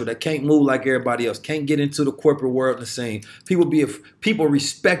controversial, that can't move like everybody else, can't get into the corporate world the same. People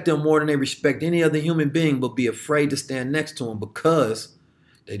respect them more than they respect any other human being, but be afraid to stand next to them because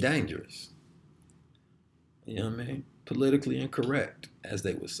they're dangerous. You know what I mean? Politically incorrect, as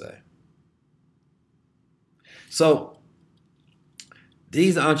they would say. So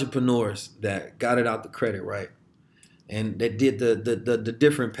these entrepreneurs that got it out the credit, right? And they did the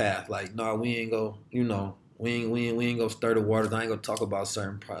different path. Like, no, we ain't go, we ain't go stir the waters. I ain't gonna talk about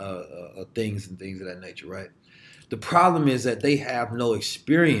certain things and things of that nature, right? The problem is that they have no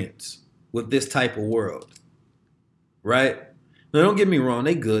experience with this type of world, right? Now, don't get me wrong,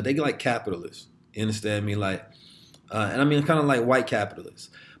 they good. They like capitalists. You understand me? Like, and I mean kind of like white capitalists.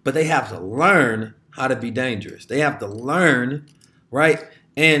 But they have to learn how to be dangerous. They have to learn, right?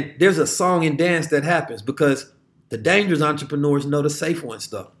 And there's a song and dance that happens because the dangerous entrepreneurs know the safe ones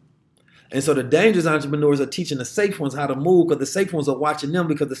stuff. And so the dangerous entrepreneurs are teaching the safe ones how to move because the safe ones are watching them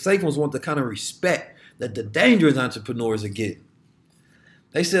because the safe ones want the kind of respect that the dangerous entrepreneurs are getting.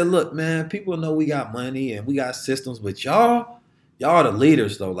 They said, look, man, people know we got money and we got systems, but y'all the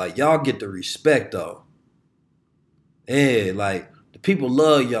leaders, though. Like, y'all get the respect, though. Yeah, like, the people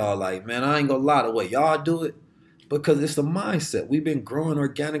love y'all. Like, man, I ain't gonna lie, the way y'all do it, because it's the mindset. We've been growing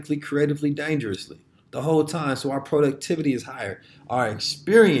organically, creatively, dangerously the whole time. So our productivity is higher. Our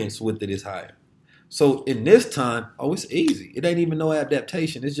experience with it is higher. So in this time, it's easy. It ain't even no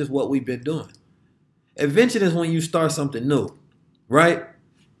adaptation. It's just what we've been doing. Invention is when you start something new, right?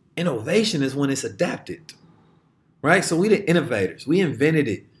 Innovation is when it's adapted, right? So we the innovators. We invented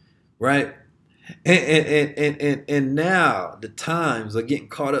it, right? And now the times are getting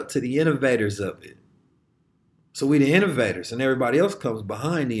caught up to the innovators of it. So we the innovators and everybody else comes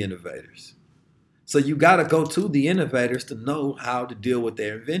behind the innovators. So you got to go to the innovators to know how to deal with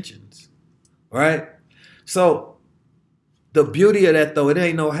their inventions, right? So the beauty of that, though, it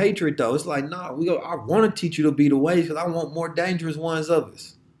ain't no hatred, though. It's like, I want to teach you to be the way because I want more dangerous ones of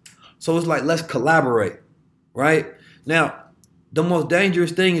us. So it's like, let's collaborate, right? Now, the most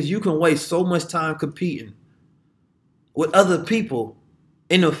dangerous thing is you can waste so much time competing with other people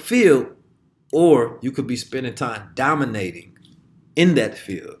in a field, or you could be spending time dominating in that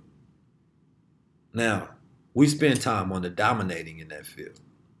field. Now, we spend time on the dominating in that field,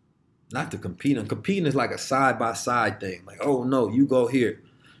 not the competing. Competing is like a side-by-side thing. Like, oh, no, you go here.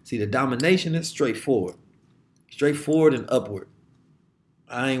 See, the domination is straightforward. Straightforward and upward.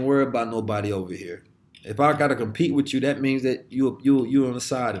 I ain't worried about nobody over here. If I got to compete with you, that means that you on the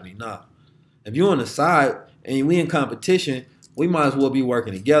side of me. Nah. If you're on the side and we in competition, we might as well be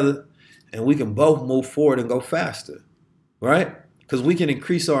working together and we can both move forward and go faster, right? Because we can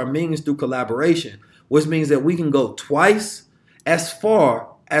increase our means through collaboration, which means that we can go twice as far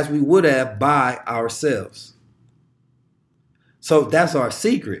as we would have by ourselves. So that's our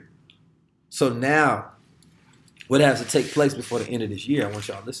secret. So now, what has to take place before the end of this year, I want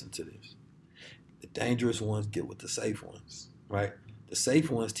y'all to listen to this. The dangerous ones get with the safe ones, right? The safe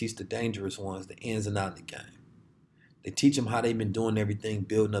ones teach the dangerous ones the ins and outs of the game. They teach them how they've been doing everything,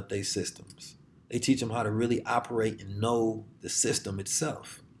 building up their systems. They teach them how to really operate and know the system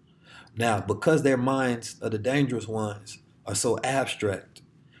itself. Now, because their minds of the dangerous ones are so abstract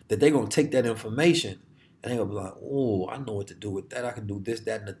that they're going to take that information and they're going to be like, oh, I know what to do with that. I can do this,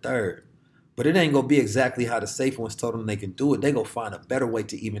 that, and the third. But it ain't going to be exactly how the safe ones told them they can do it. They're going to find a better way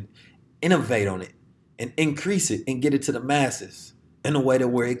to even innovate on it and increase it and get it to the masses in a way that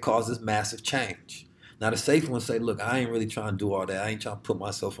where it causes massive change. Now, the safe ones say, look, I ain't really trying to do all that. I ain't trying to put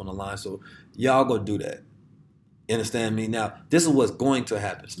myself on the line, so y'all go do that. You understand me? Now, this is what's going to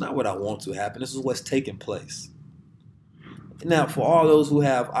happen. It's not what I want to happen. This is what's taking place. Now, for all those who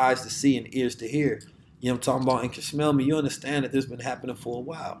have eyes to see and ears to hear, you know what I'm talking about, and can smell me, you understand that this has been happening for a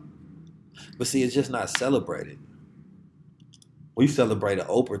while. But see, it's just not celebrated. We celebrated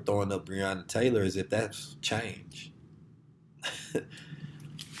Oprah throwing up Breonna Taylor as if that's change.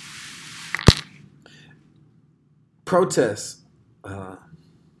 Protests,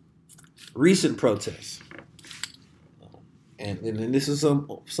 recent protests. And this is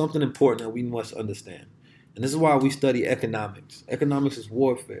something important that we must understand. And this is why we study economics. Economics is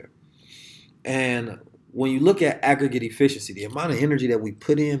warfare. And when you look at aggregate efficiency, the amount of energy that we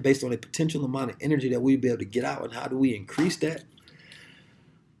put in based on the potential amount of energy that we'd be able to get out, and how do we increase that?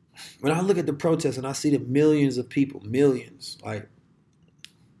 When I look at the protests and I see the millions of people, millions, like,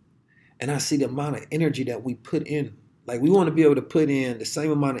 and I see the amount of energy that we put in, like we want to be able to put in the same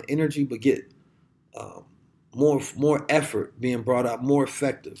amount of energy but get more effort being brought out, more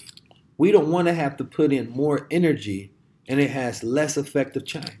effective. We don't want to have to put in more energy and it has less effective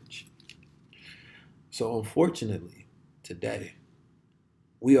change. So unfortunately, today,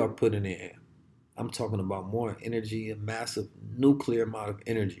 we are putting in, I'm talking about more energy, a massive nuclear amount of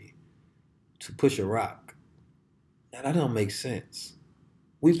energy to push a rock. Now that don't make sense.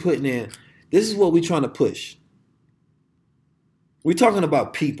 We putting in, this is what we're trying to push. We're talking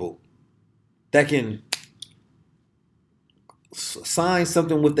about people that can sign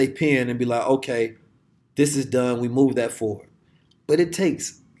something with their pen and be like, okay, this is done, we move that forward. But it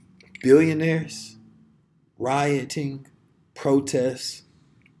takes billionaires, rioting, protests,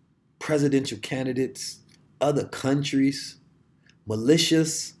 presidential candidates, other countries,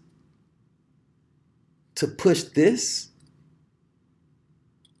 militias to push this?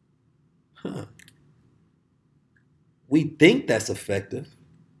 We think that's effective,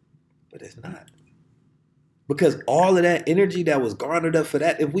 but it's not. Because all of that energy that was garnered up for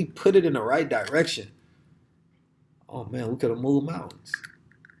that, if we put it in the right direction, oh man, we could have moved mountains.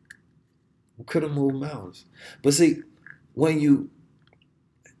 We could have moved mountains. But see, when you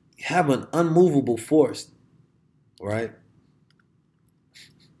have an unmovable force, right?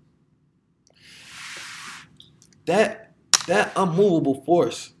 That unmovable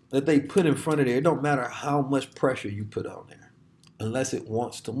force that they put in front of there, it don't matter how much pressure you put on there, unless it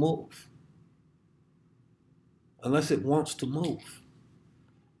wants to move. Unless it wants to move.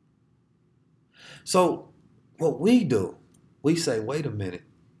 So what we do, we say, wait a minute.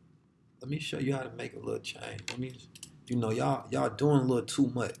 Let me show you how to make a little change. Let me, y'all doing a little too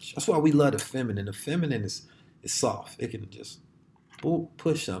much. That's why we love the feminine. The feminine is soft. It can just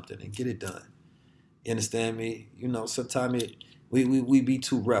push something and get it done. You understand me? Sometimes we be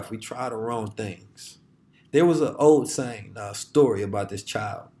too rough. We try the wrong things. There was an old saying, story about this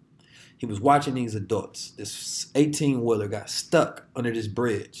child. He was watching these adults. This 18-wheeler got stuck under this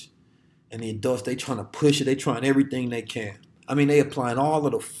bridge. And the adults, they trying to push it. They trying everything they can. I mean, they applying all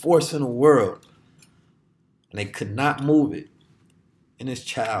of the force in the world. And they could not move it. And this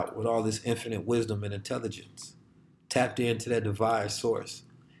child, with all this infinite wisdom and intelligence, tapped into that divine source.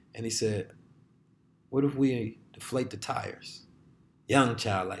 And he said, what if we deflate the tires? Young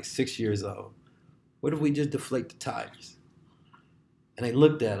child, like 6 years old. What if we just deflate the tires? And they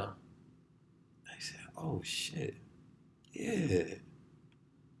looked at him. They said, oh shit, yeah.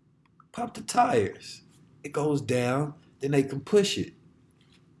 Pop the tires. It goes down, then they can push it.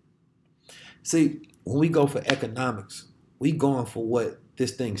 See, when we go for economics, we going for what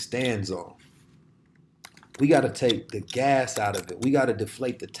this thing stands on. We got to take the gas out of it. We got to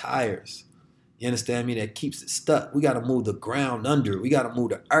deflate the tires. You understand me? That keeps it stuck. We got to move the ground under it. We got to move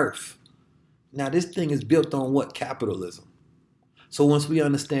the earth. Now, this thing is built on what? Capitalism. So once we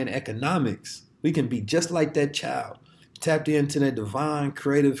understand economics, we can be just like that child, tapped into that divine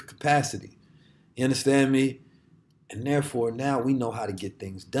creative capacity. You understand me? And therefore, now we know how to get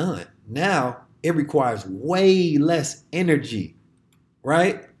things done. Now, it requires way less energy,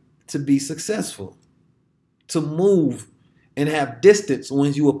 right? To be successful, to move and have distance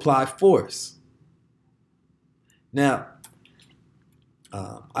when you apply force. Now,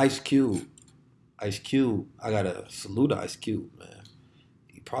 Ice Cube, I gotta salute Ice Cube, man.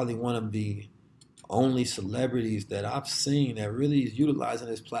 He's probably one of the only celebrities that I've seen that really is utilizing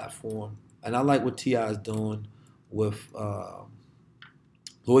this platform. And I like what T.I. is doing with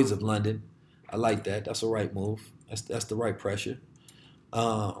Lloyd's of London. I like that. That's the right move. That's the right pressure.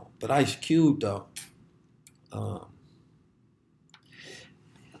 But Ice Cube, though,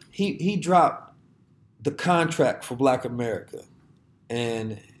 he dropped the contract for Black America.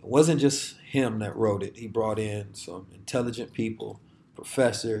 And it wasn't just him that wrote it. He brought in some intelligent people,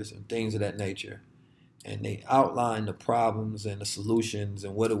 professors, and things of that nature. and they outline the problems and the solutions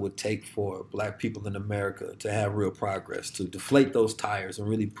and what it would take for black people in America to have real progress, to deflate those tires and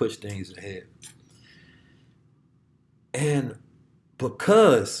really push things ahead. And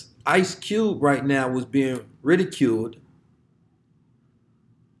because Ice Cube right now was being ridiculed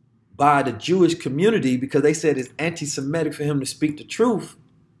by the Jewish community because they said it's anti-Semitic for him to speak the truth,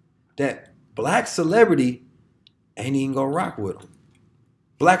 that black celebrity ain't even gonna rock with him.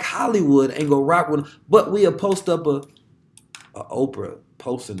 Black Hollywood ain't gonna rock with him. But we'll post up a Oprah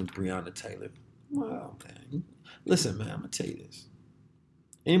posting to Breonna Taylor. Wow, man. Listen, man, I'm gonna tell you this.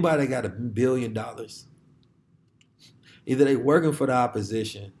 Anybody that got $1 billion, either they working for the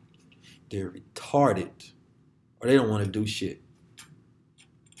opposition, they're retarded, or they don't want to do shit.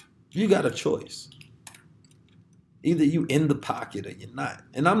 You got a choice. Either you in the pocket or you're not.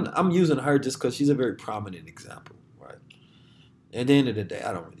 And I'm using her just because she's a very prominent example, right? At the end of the day,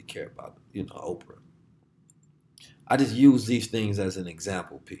 I don't really care about, Oprah. I just use these things as an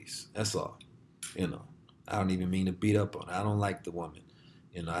example piece. That's all. I don't even mean to beat up on her. I don't like the woman.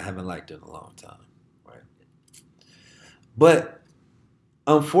 I haven't liked her in a long time, right? But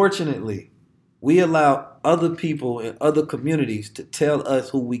unfortunately, we allow other people in other communities to tell us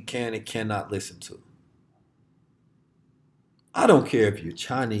who we can and cannot listen to. I don't care if you're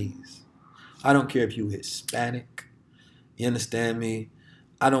Chinese. I don't care if you're Hispanic. You understand me?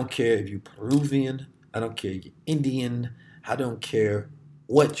 I don't care if you're Peruvian. I don't care if you're Indian. I don't care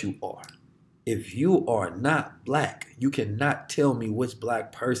what you are. If you are not black, you cannot tell me which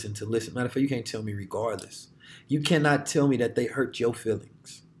black person to listen. Matter of fact, you can't tell me regardless. You cannot tell me that they hurt your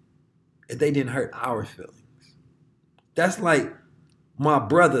feelings if they didn't hurt our feelings. That's like my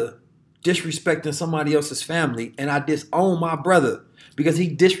brother disrespecting somebody else's family, and I disown my brother because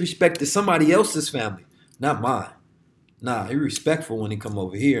he disrespected somebody else's family, not mine. Nah, he respectful when he come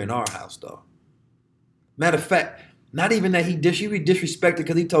over here in our house, though. Matter of fact, not even that he be disrespected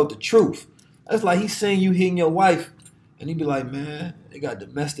because he told the truth. That's like he's saying you hitting your wife, and he be like, man, they got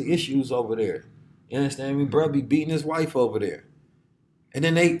domestic issues over there. You understand me? Bro be beating his wife over there. And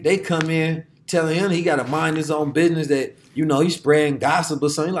then they come in telling him he got to mind his own business, that, he's spreading gossip or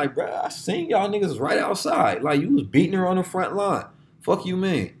something. Like, bro, I seen y'all niggas right outside. Like, you was beating her on the front line. Fuck you,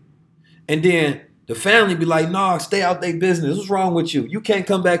 man. And then the family be like, nah, stay out their business. What's wrong with you? You can't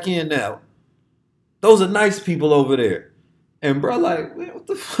come back in now. Those are nice people over there. And bro, like, man, what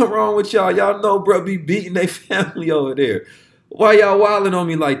the fuck wrong with y'all? Y'all know bro be beating their family over there. Why y'all wilding on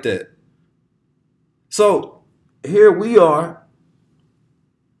me like that? So here we are,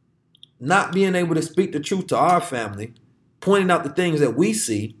 not being able to speak the truth to our family, pointing out the things that we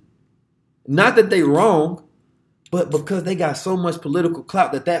see. Not that they wrong, but because they got so much political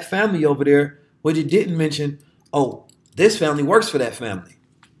clout that family over there, what you didn't mention, oh, this family works for that family.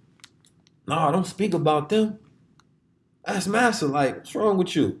 No, don't speak about them. That's massive. Like, what's wrong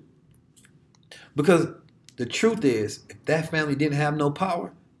with you? Because the truth is, if that family didn't have no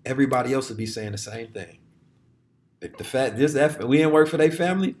power, everybody else would be saying the same thing. If the fact we didn't work for their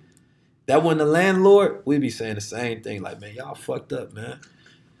family, that wasn't the landlord, we'd be saying the same thing. Like, man, y'all fucked up, man.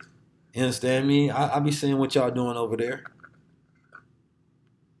 You understand me? I be seeing what y'all doing over there.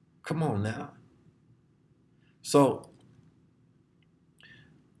 Come on now. So,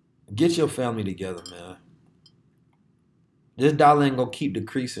 get your family together, man. This dollar ain't gonna keep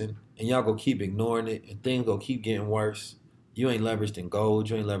decreasing, and y'all gonna keep ignoring it, and things gonna keep getting worse. You ain't leveraged in gold,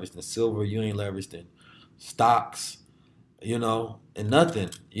 you ain't leveraged in silver, you ain't leveraged in stocks, and nothing.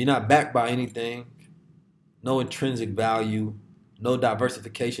 You're not backed by anything. No intrinsic value, no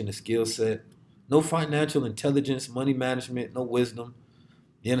diversification of skill set, no financial intelligence, money management, no wisdom.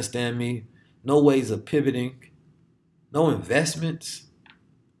 You understand me? No ways of pivoting, no investments.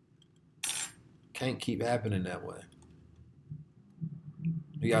 Can't keep happening that way.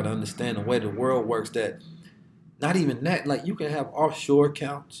 You got to understand the way the world works, that not even that, like, you can have offshore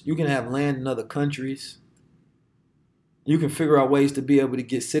accounts, you can have land in other countries, you can figure out ways to be able to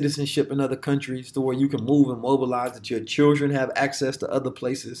get citizenship in other countries to where you can move and mobilize, that your children have access to other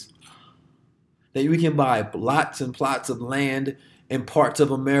places, that we can buy lots and plots of land in parts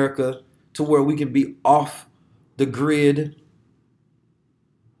of America to where we can be off the grid,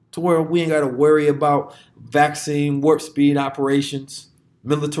 to where we ain't got to worry about vaccine warp speed operations,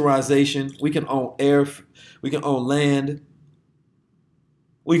 militarization. We can own air, we can own land,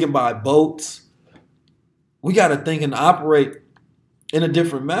 we can buy boats. We got to think and operate in a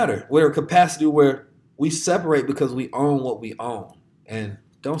different manner, where a capacity where we separate because we own what we own. And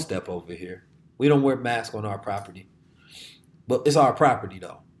don't step over here. We don't wear masks on our property. But it's our property,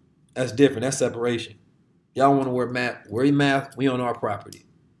 though. That's different. That's separation. Y'all want to wear your mask, we on our property.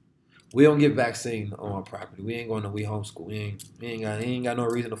 We don't get vaccine on our property. We ain't going to we homeschool. We ain't got no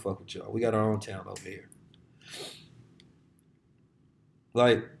reason to fuck with y'all. We got our own town over here.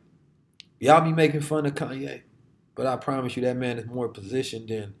 Like, y'all be making fun of Kanye, but I promise you that man is more positioned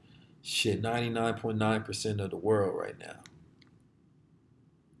than 99.9% of the world right now.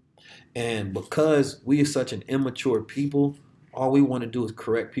 And because we are such an immature people, all we want to do is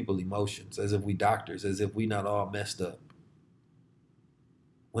correct people's emotions as if we doctors, as if we not all messed up.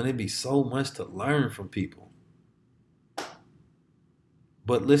 When it be so much to learn from people.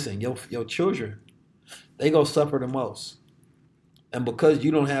 But listen, your children, they go suffer the most. And because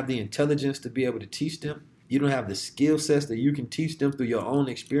you don't have the intelligence to be able to teach them, you don't have the skill sets that you can teach them through your own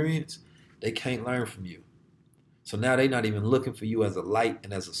experience, they can't learn from you. So now they're not even looking for you as a light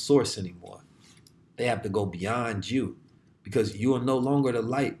and as a source anymore. They have to go beyond you because you are no longer the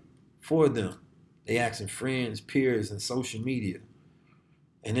light for them. They asking friends, peers, and social media.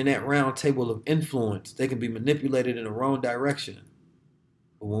 And in that round table of influence, they can be manipulated in the wrong direction.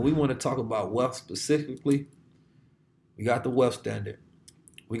 But when we want to talk about wealth specifically, we got the Wealth Standard.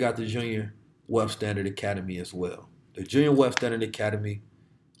 We got the Junior Wealth Standard Academy as well. The Junior Wealth Standard Academy,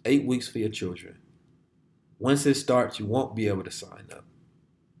 8 weeks for your children. Once it starts, you won't be able to sign up.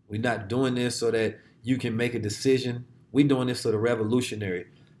 We're not doing this so that you can make a decision. We're doing this so the revolutionary.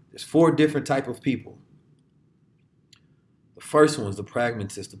 There's 4 different type of people. The first one is the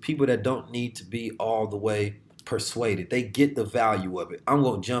pragmatists, the people that don't need to be all the way persuaded. They get the value of it. I'm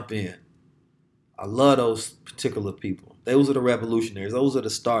going to jump in. I love those particular people. Those are the revolutionaries. Those are the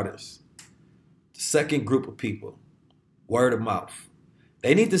starters. The second group of people, word of mouth.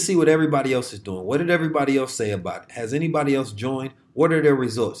 They need to see what everybody else is doing. What did everybody else say about it? Has anybody else joined? What are their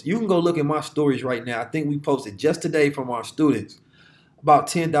results? You can go look at my stories right now. I think we posted just today from our students about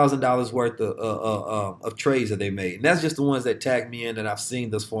 $10,000 worth of trades that they made. And that's just the ones that tagged me in that I've seen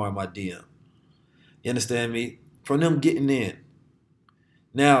thus far in my DM. You understand me? From them getting in.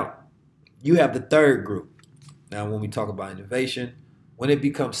 Now, you have the third group. Now, when we talk about innovation, when it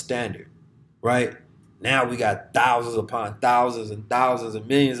becomes standard, right? Now we got thousands upon thousands and thousands and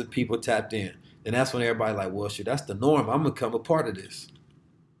millions of people tapped in. And that's when everybody like, well, shit, that's the norm. I'm going to become a part of this.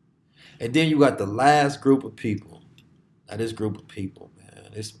 And then you got the last group of people. Now, this group of people, man,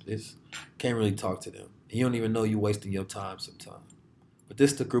 it's can't really talk to them. You don't even know you're wasting your time sometimes. But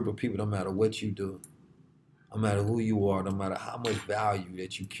this is the group of people, no matter what you do, no matter who you are, no matter how much value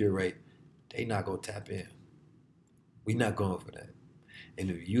that you curate, they not going to tap in. We not going for that. And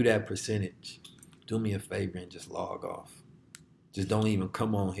if you that percentage, do me a favor and just log off. Just don't even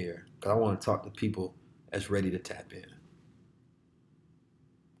come on here. Because I want to talk to people that's ready to tap in.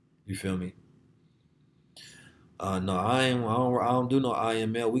 You feel me? No, I don't do no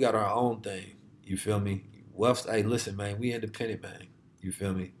IML. We got our own thing. You feel me? Hey, listen, man. We independent, man. You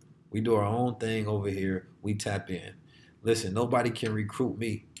feel me? We do our own thing over here. We tap in. Listen, nobody can recruit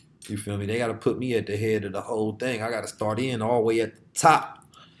me. You feel me? They got to put me at the head of the whole thing. I got to start in all the way at the top.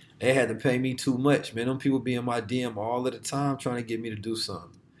 They had to pay me too much, man. Them people be in my DM all of the time trying to get me to do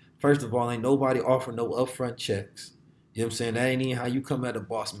something. First of all, ain't nobody offering no upfront checks. You know what I'm saying? That ain't even how you come at a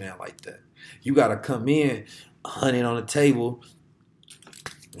boss man like that. You got to come in, 100 on the table.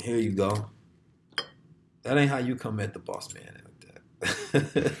 Here you go. That ain't how you come at the boss man like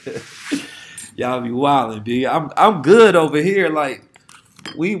that. Y'all be wildin', B. I'm good over here. Like,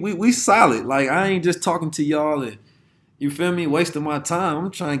 we solid. Like, I ain't just talking to y'all and, you feel me, wasting my time.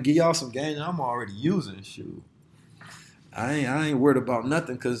 I'm trying to give y'all some game I'm already using. Shoot. I ain't worried about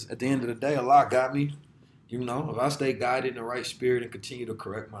nothing because at the end of the day, Allah got me. You know, if I stay guided in the right spirit and continue to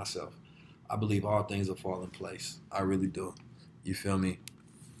correct myself, I believe all things will fall in place. I really do. You feel me?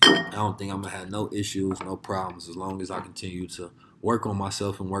 I don't think I'm going to have no issues, no problems as long as I continue to work on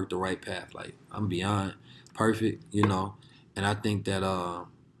myself and work the right path. Like, I'm beyond perfect, you know. And I think that,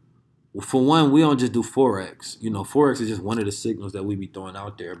 for one, we don't just do Forex. You know, Forex is just one of the signals that we be throwing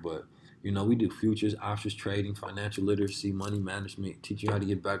out there. But, you know, we do futures, options trading, financial literacy, money management, teach you how to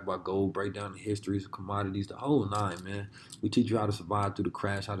get backed by gold, break down the histories of commodities, the whole nine, man. We teach you how to survive through the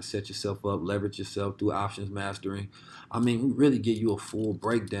crash, how to set yourself up, leverage yourself through options mastering. I mean, we really give you a full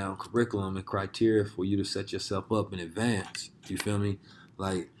breakdown, curriculum, and criteria for you to set yourself up in advance. You feel me?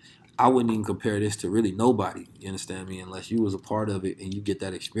 Like, I wouldn't even compare this to really nobody, you understand me, unless you was a part of it and you get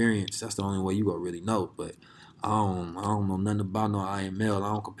that experience. That's the only way you gonna really know. But I don't know nothing about no IML.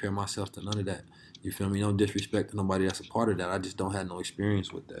 I don't compare myself to none of that. You feel me? No disrespect to nobody that's a part of that. I just don't have no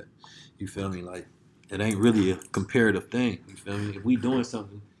experience with that. You feel me? Like, it ain't really a comparative thing. You feel me? If we doing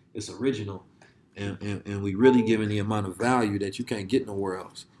something, it's original, and we really giving the amount of value that you can't get nowhere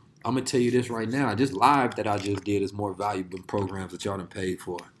else. I'm gonna tell you this right now. This live that I just did is more valuable than programs that y'all done paid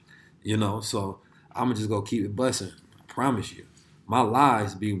for. You know, so I'm going to just go keep it busting. I promise you. My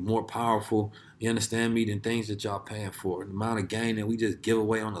lies be more powerful, you understand me, than things that y'all paying for. The amount of gain that we just give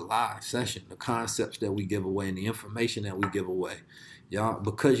away on the live session, the concepts that we give away, and the information that we give away. Y'all,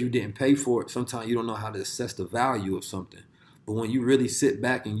 because you didn't pay for it, sometimes you don't know how to assess the value of something. But when you really sit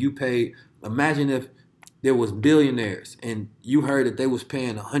back and you pay, imagine if there was billionaires and you heard that they was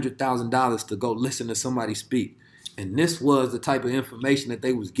paying $100,000 to go listen to somebody speak. And this was the type of information that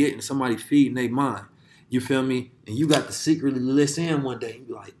they was getting, somebody feeding their mind. You feel me? And you got to secretly listen in one day and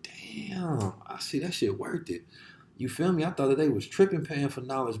be like, damn, I see that shit worth it. You feel me? I thought that they was tripping paying for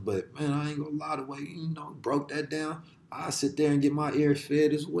knowledge, but man, I ain't gonna lie, the way, broke that down, I sit there and get my ears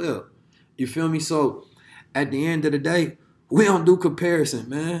fed as well. You feel me? So at the end of the day, we don't do comparison,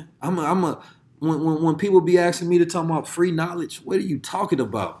 man. When people be asking me to talk about free knowledge, what are you talking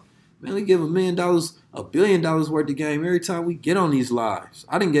about? Man, we give $1 million, $1 billion worth of game every time we get on these lives.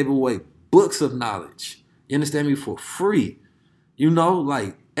 I didn't give away books of knowledge. You understand me? For free.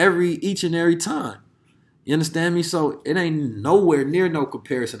 Like each and every time. You understand me? So it ain't nowhere near no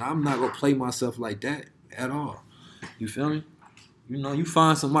comparison. I'm not gonna play myself like that at all. You feel me? You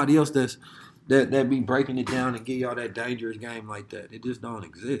find somebody else that be breaking it down and give y'all that dangerous game like that. It just don't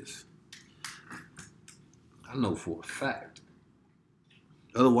exist. I know for a fact.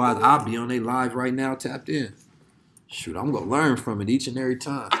 Otherwise, I'll be on their live right now tapped in. Shoot, I'm gonna learn from it each and every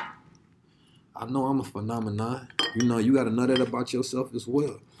time. I know I'm a phenomenon. You got to know that about yourself as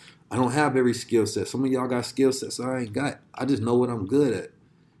well. I don't have every skill set. Some of y'all got skill sets I ain't got. I just know what I'm good at,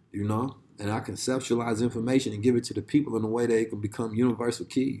 and I conceptualize information and give it to the people in a way that it can become universal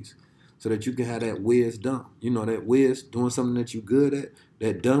keys so that you can have that wisdom. That whiz, doing something that you're good at,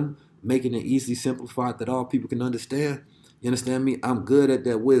 that dumb, making it easily simplified that all people can understand. You understand me? I'm good at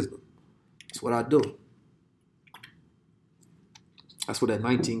that wisdom. That's what I do. That's where that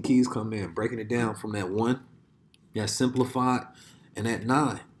 19 keys come in, breaking it down from that 1, that simplified, and that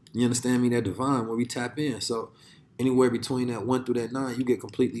 9. You understand me? That divine where we tap in. So anywhere between that 1 through that 9, you get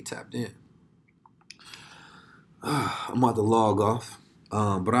completely tapped in. I'm about to log off,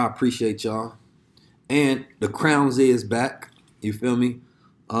 but I appreciate y'all. And the Crown Z is back. You feel me?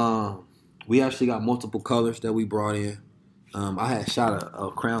 We actually got multiple colors that we brought in. I had shot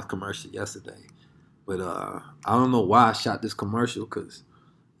a Crown commercial yesterday. But I don't know why I shot this commercial because,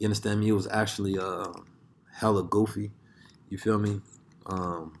 you understand me, it was actually hella goofy. You feel me?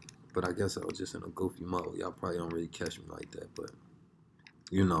 But I guess I was just in a goofy mode. Y'all probably don't really catch me like that. But,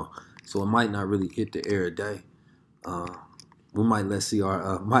 so it might not really hit the air today. We might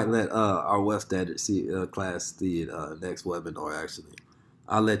let our West Standard class see it next webinar, actually.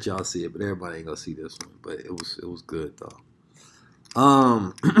 I'll let y'all see it, but everybody ain't going to see this one. But it was good, though.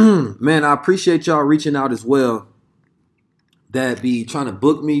 Man, I appreciate y'all reaching out as well that be trying to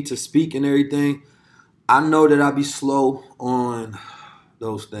book me to speak and everything. I know that I be slow on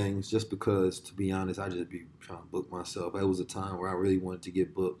those things just because, to be honest, I just be trying to book myself. It was a time where I really wanted to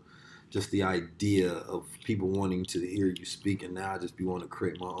get booked. Just the idea of people wanting to hear you speak, and now I just be wanting to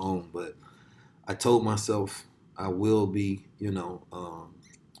create my own. But I told myself I will be,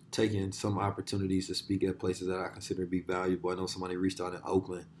 taking some opportunities to speak at places that I consider to be valuable. I know somebody reached out in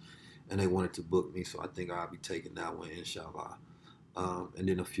Oakland and they wanted to book me, so I think I'll be taking that one, inshallah. And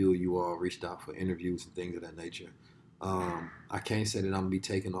then a few of you all reached out for interviews and things of that nature. I can't say that I'm going to be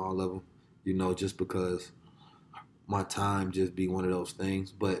taking all of them, just because my time just be one of those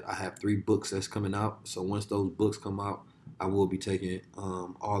things. But I have 3 books that's coming out, so once those books come out, I will be taking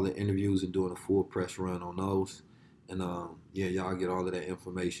all the interviews and doing a full press run on those. And y'all get all of that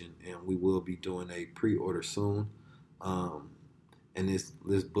information, and we will be doing a pre-order soon. And this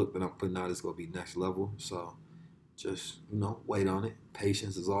book that I'm putting out is going to be next level. So just, wait on it.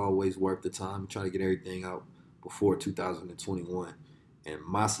 Patience is always worth the time. Try to get everything out before 2021. And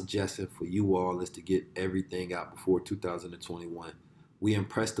my suggestion for you all is to get everything out before 2021. We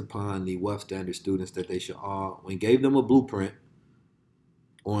impressed upon the Wealth Standard students that they should all, we gave them a blueprint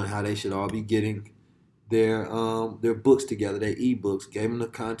on how they should all be getting their books together, their ebooks, gave them the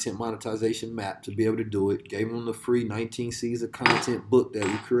content monetization map to be able to do it, gave them the free 19 C's of content book that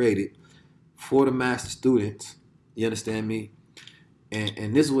we created for the master students. You understand me?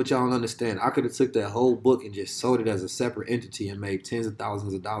 And this is what y'all don't understand. I could have took that whole book and just sold it as a separate entity and made tens of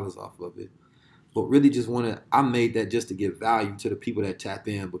thousands of dollars off of it. But really I made that just to give value to the people that tap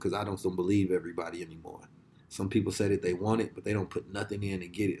in, because I don't believe everybody anymore. Some people say that they want it, but they don't put nothing in to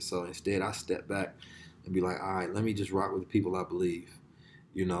get it. So instead, I step back and be like, all right, let me just rock with the people I believe,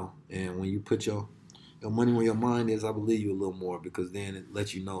 And when you put your money where your mind is, I believe you a little more, because then it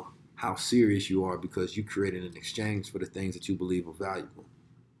lets you know how serious you are, because you created an exchange for the things that you believe are valuable.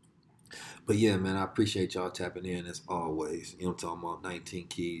 But yeah, man, I appreciate y'all tapping in as always. You know what I'm talking about? 19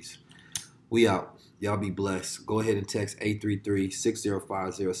 Keys. We out. Y'all be blessed. Go ahead and text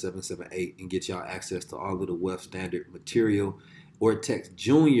 833-605-0778 and get y'all access to all of the Wealth Standard material. Or text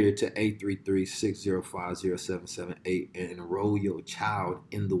Junior to 833-605-0778 and enroll your child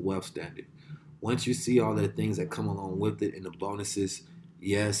in the Wealth Standard. Once you see all of the things that come along with it and the bonuses,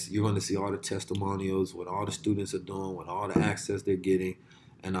 yes, you're going to see all the testimonials, what all the students are doing, what all the access they're getting.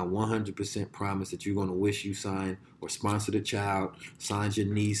 And I 100% promise that you're going to wish you signed or sponsored a child, signed your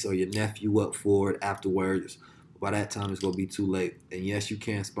niece or your nephew up for it afterwards. By that time, it's going to be too late. And yes, you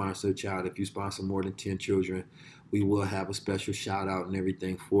can sponsor a child. If you sponsor more than 10 children, we will have a special shout out and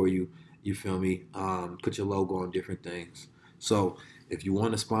everything for you. You feel me? Put your logo on different things. So if you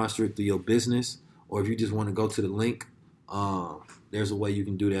want to sponsor it through your business, or if you just want to go to the link, there's a way you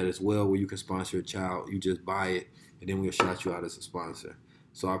can do that as well, where you can sponsor a child. You just buy it, and then we'll shout you out as a sponsor.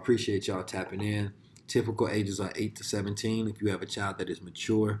 So I appreciate y'all tapping in. Typical ages are 8 to 17. If you have a child that is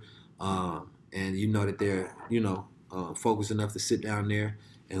mature, and you know that they're, focused enough to sit down there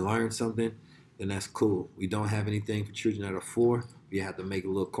and learn something, then that's cool. We don't have anything for children that are 4. We have to make a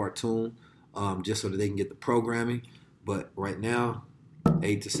little cartoon just so that they can get the programming. But right now,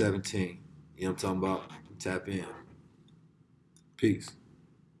 8 to 17. You know what I'm talking about? Tap in. Peace.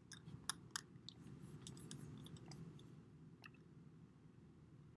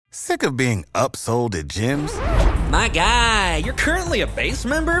 Sick of being upsold at gyms? My guy, you're currently a base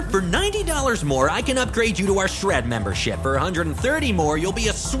member? For $90 more, I can upgrade you to our Shred membership. For $130 more, you'll be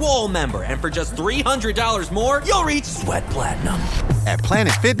a Swole member. And for just $300 more, you'll reach Sweat Platinum. At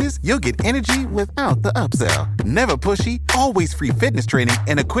Planet Fitness, you'll get energy without the upsell. Never pushy, always free fitness training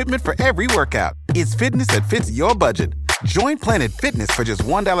and equipment for every workout. It's fitness that fits your budget. Join Planet Fitness for just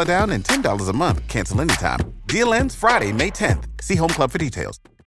 $1 down and $10 a month. Cancel anytime. Deal ends Friday, May 10th. See Home Club for details.